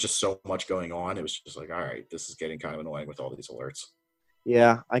there was just so much going on, it was just like, all right, this is getting kind of annoying with all these alerts.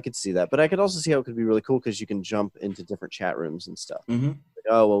 Yeah, I could see that, but I could also see how it could be really cool because you can jump into different chat rooms and stuff. Mm-hmm. Like,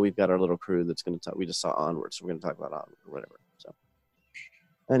 oh well, we've got our little crew that's going to talk. We just saw Onward, so we're going to talk about Onward or whatever. So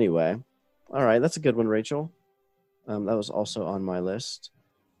anyway, all right, that's a good one, Rachel. That was also on my list.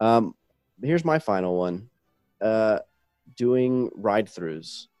 Here's my final one. Doing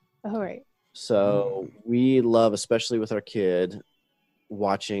ride-throughs. Oh, right. So we love, especially with our kid,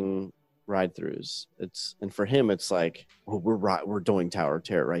 watching ride-throughs. And for him, it's like, well, we're doing Tower of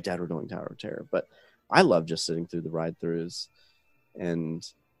Terror, right, Dad? We're doing Tower of Terror. But I love just sitting through the ride-throughs, and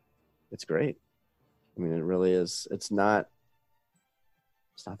it's great. I mean, it really is. It's not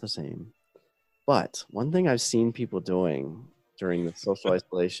the same. But one thing I've seen people doing during the social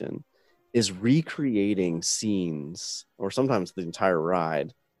isolation is recreating scenes or sometimes the entire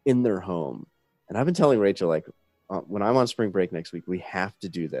ride in their home. And I've been telling Rachel, like, when I'm on spring break next week, we have to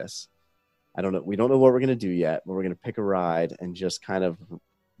do this. I don't know. We don't know what we're going to do yet, but we're going to pick a ride and just kind of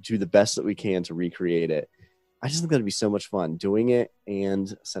do the best that we can to recreate it. I just think that'd be so much fun doing it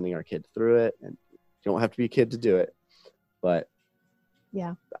and sending our kid through it. And you don't have to be a kid to do it, but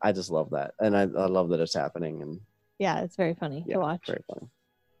Yeah. I just love that. And I love that it's happening. And Yeah, it's very funny to watch. Very funny.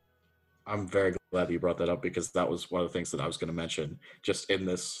 I'm very glad you brought that up because that was one of the things that I was going to mention just in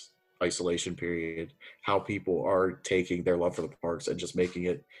this isolation period, how people are taking their love for the parks and just making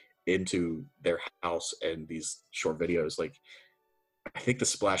it into their house and these short videos. Like, I think the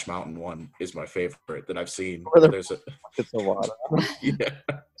Splash Mountain one is my favorite that I've seen. It's a lot. Yeah.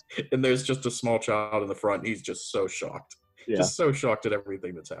 And there's just a small child in the front. And he's just so shocked. Yeah. Just so shocked at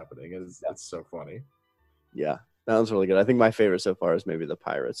everything that's happening. It's so funny. Yeah. That one's really good. I think my favorite so far is maybe the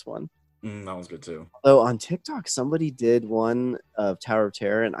Pirates one. That one's good too. Oh, on TikTok, somebody did one of Tower of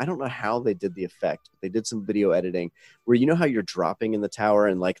Terror, and I don't know how they did the effect. They did some video editing where you know how you're dropping in the tower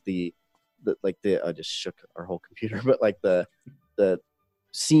and like the I just shook our whole computer, but like the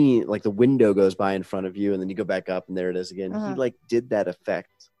scene, like the window goes by in front of you, and then you go back up, and there it is again. He like did that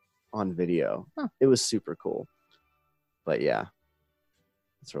effect on video. It was super cool. But yeah,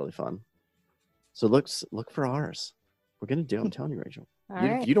 it's really fun. So look for ours. We're gonna do it. I'm telling you, Rachel.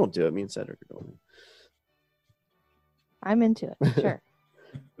 If you don't do it, me and Cedric are going. I'm into it. Sure.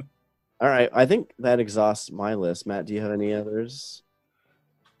 All right. I think that exhausts my list. Matt, do you have any others?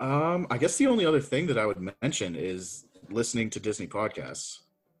 I guess the only other thing that I would mention is listening to Disney podcasts.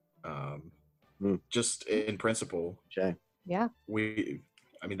 Just in principle. Jay. Yeah.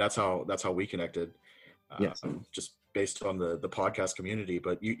 That's how we connected. Yes. Just based on the podcast community,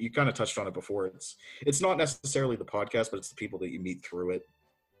 but you kind of touched on it before. It's not necessarily the podcast, but it's the people that you meet through it.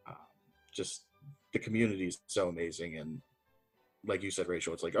 Just the community is so amazing. And like you said,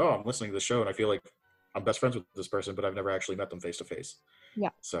 Rachel, it's like, oh, I'm listening to the show and I feel like I'm best friends with this person, but I've never actually met them face to face. Yeah.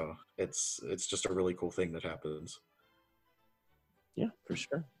 So it's just a really cool thing that happens. Yeah, for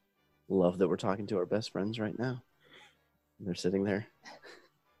sure. Love that we're talking to our best friends right now. They're sitting there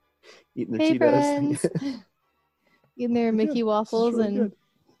eating their Cheetos. Eating their Mickey waffles really and good.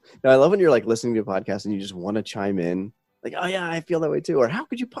 No, I love when you're like listening to a podcast and you just want to chime in. Like, oh yeah, I feel that way too. Or how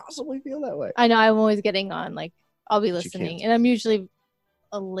could you possibly feel that way? I know I'm always getting on, like I'll be But you listening can't. and I'm usually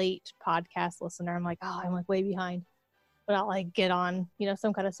a late podcast listener. I'm like, oh, I'm like way behind. But I'll like get on,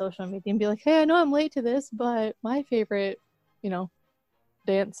 some kind of social media and be like, hey, I know I'm late to this, but my favorite,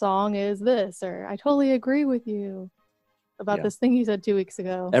 dance song is this, or I totally agree with you about this thing you said 2 weeks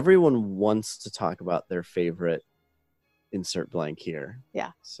ago. Everyone wants to talk about their favorite insert blank here.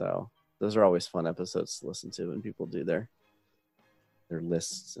 Yeah. So those are always fun episodes to listen to when people do their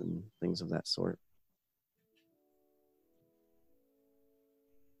lists and things of that sort.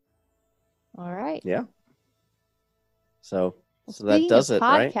 All right. Yeah. So Speaking that does of it,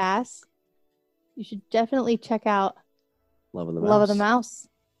 right? podcasts, you should definitely check out Love of the Mouse. Love of the Mouse.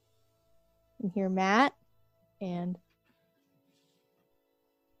 And hear Matt and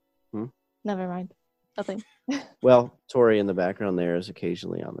never mind. Nothing. Well, Tori in the background there is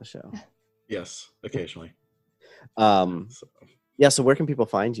occasionally on the show. Yes, occasionally. So where can people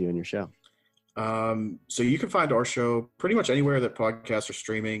find you and your show? So you can find our show pretty much anywhere that podcasts are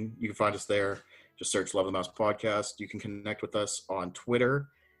streaming. You can find us there. Just search Love of the Mouse Podcast. You can connect with us on Twitter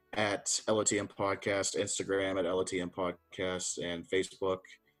at LOTM Podcast, Instagram at LOTM Podcast, and Facebook.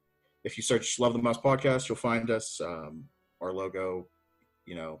 If you search Love of the Mouse Podcast, you'll find us. Our logo,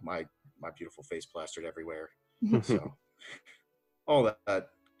 my beautiful face plastered everywhere. So all that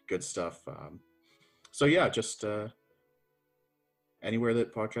good stuff. Just anywhere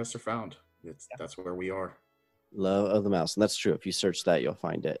that podcasts are found. That's where we are. Love of the Mouse. And that's true. If you search that, you'll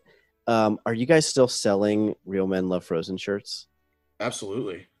find it. Are you guys still selling Real Men Love Frozen shirts?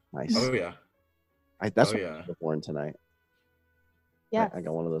 Absolutely. Nice. Oh, yeah. That's what I'm born tonight. Yeah. I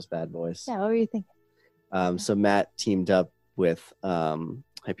got one of those bad boys. Yeah, what were you thinking? So Matt teamed up with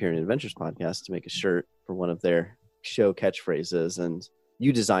Hyperion Adventures podcast to make a shirt for one of their show catchphrases, and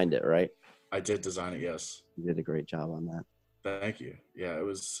you designed it, right? I did design it, yes. You did a great job on that. Thank you. Yeah, it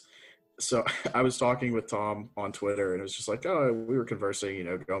was. So I was talking with Tom on Twitter, and it was just like, we were conversing,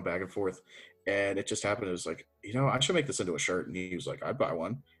 going back and forth. And it just happened. It was like, I should make this into a shirt. And he was like, I'd buy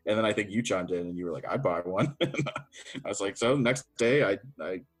one. And then I think you chimed in and you were like, I'd buy one. I was like, so the next day I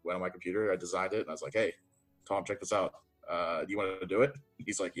went on my computer, I designed it, and I was like, hey, Tom, check this out. Do you want to do it?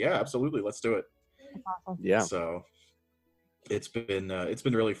 He's like, yeah, absolutely. Let's do it. That's awesome. Yeah. So it's been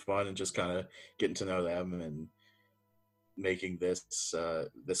really fun and just kind of getting to know them and making this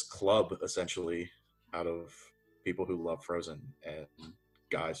this club essentially out of people who love Frozen and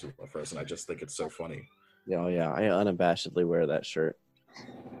guys who love Frozen. I just think it's so funny. Oh yeah, I unabashedly wear that shirt.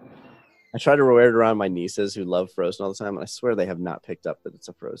 I try to wear it around my nieces who love Frozen all the time, and I swear they have not picked up that it's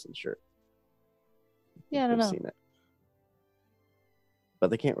a Frozen shirt. Yeah, I don't know. Seen it, but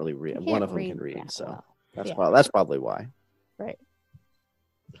they can't really read. One of them can read, so well. that's probably why. Right.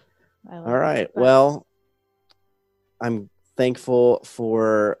 All right. Well, I'm thankful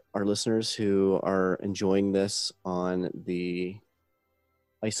for our listeners who are enjoying this on the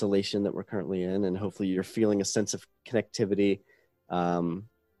isolation that we're currently in, and hopefully you're feeling a sense of connectivity.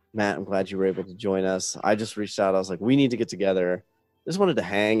 Matt, I'm glad you were able to join us. I just reached out. I was like, we need to get together. Just wanted to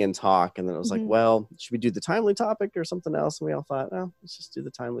hang and talk. And then it was like, well, should we do the timely topic or something else? And we all thought, well, let's just do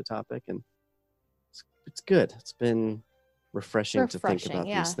the timely topic. And it's good. It's been refreshing to think about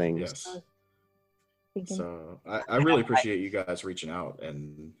these things. Yes. So I really appreciate you guys reaching out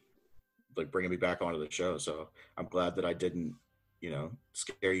and like bringing me back onto the show. So I'm glad that I didn't,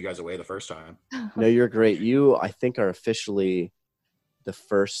 scare you guys away the first time. No, you're great. You, I think, are officially the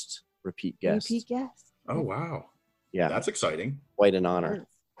first repeat guest. Oh, wow. Yeah. That's exciting. Quite an honor.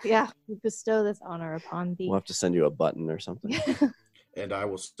 Yeah. We bestow this honor upon thee. We'll have to send you a button or something. And I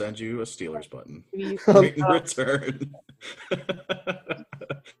will send you a Steelers button You- right in return.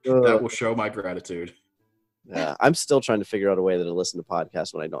 That will show my gratitude. Yeah, I'm still trying to figure out a way to listen to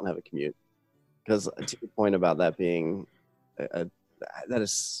podcasts when I don't have a commute. Because to your point about that being, that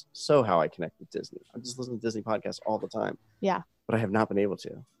is so how I connect with Disney. I just listen to Disney podcasts all the time. Yeah. But I have not been able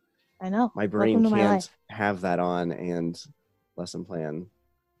to. I know. My brain Welcome to my can't life. have that on and lesson plan.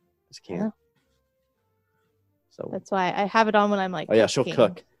 Just I know. can't. So That's why I have it on when I'm like, oh yeah, she'll cooking.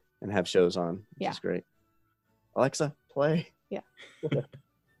 cook and have shows on, which Yeah. is great. Alexa, play. Yeah.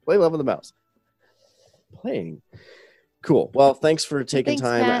 Play Love of the Mouse. Playing. Cool. Well, thanks for taking Thanks,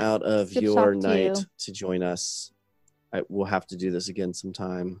 time Matt. out of Good to your talk to night you. to join us. We'll have to do this again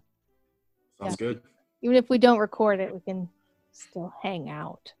sometime. Sounds good. Even if we don't record it, we can still hang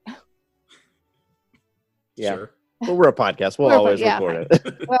out. Yeah. Sure. Well, we're a podcast. We'll always record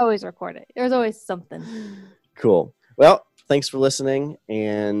it. We always record it. There's always something. Cool. Well, thanks for listening,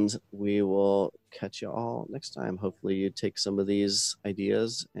 and we will catch you all next time. Hopefully you take some of these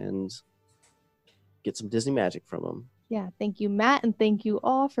ideas and get some Disney magic from them. Yeah. Thank you, Matt. And thank you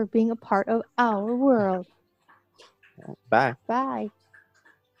all for being a part of our world. Bye. Bye.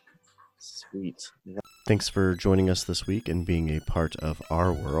 Sweet. Thanks for joining us this week and being a part of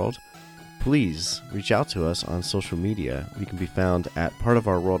our world. Please reach out to us on social media. We can be found at Part of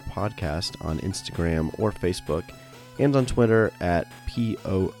Our World Podcast on Instagram or Facebook, and on Twitter at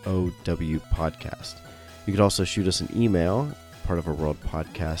POOW Podcast. You could also shoot us an email,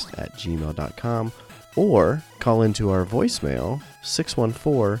 partofourworldpodcast@gmail.com, or call into our voicemail,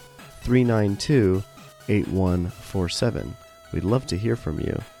 614-392-8147. We'd love to hear from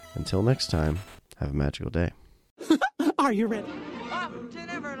you. Until next time, have a magical day. Are you ready? Up to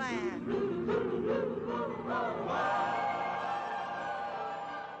Neverland.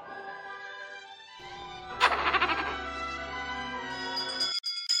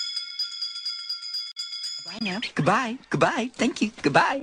 Bye now. Goodbye. Goodbye. Thank you. Goodbye.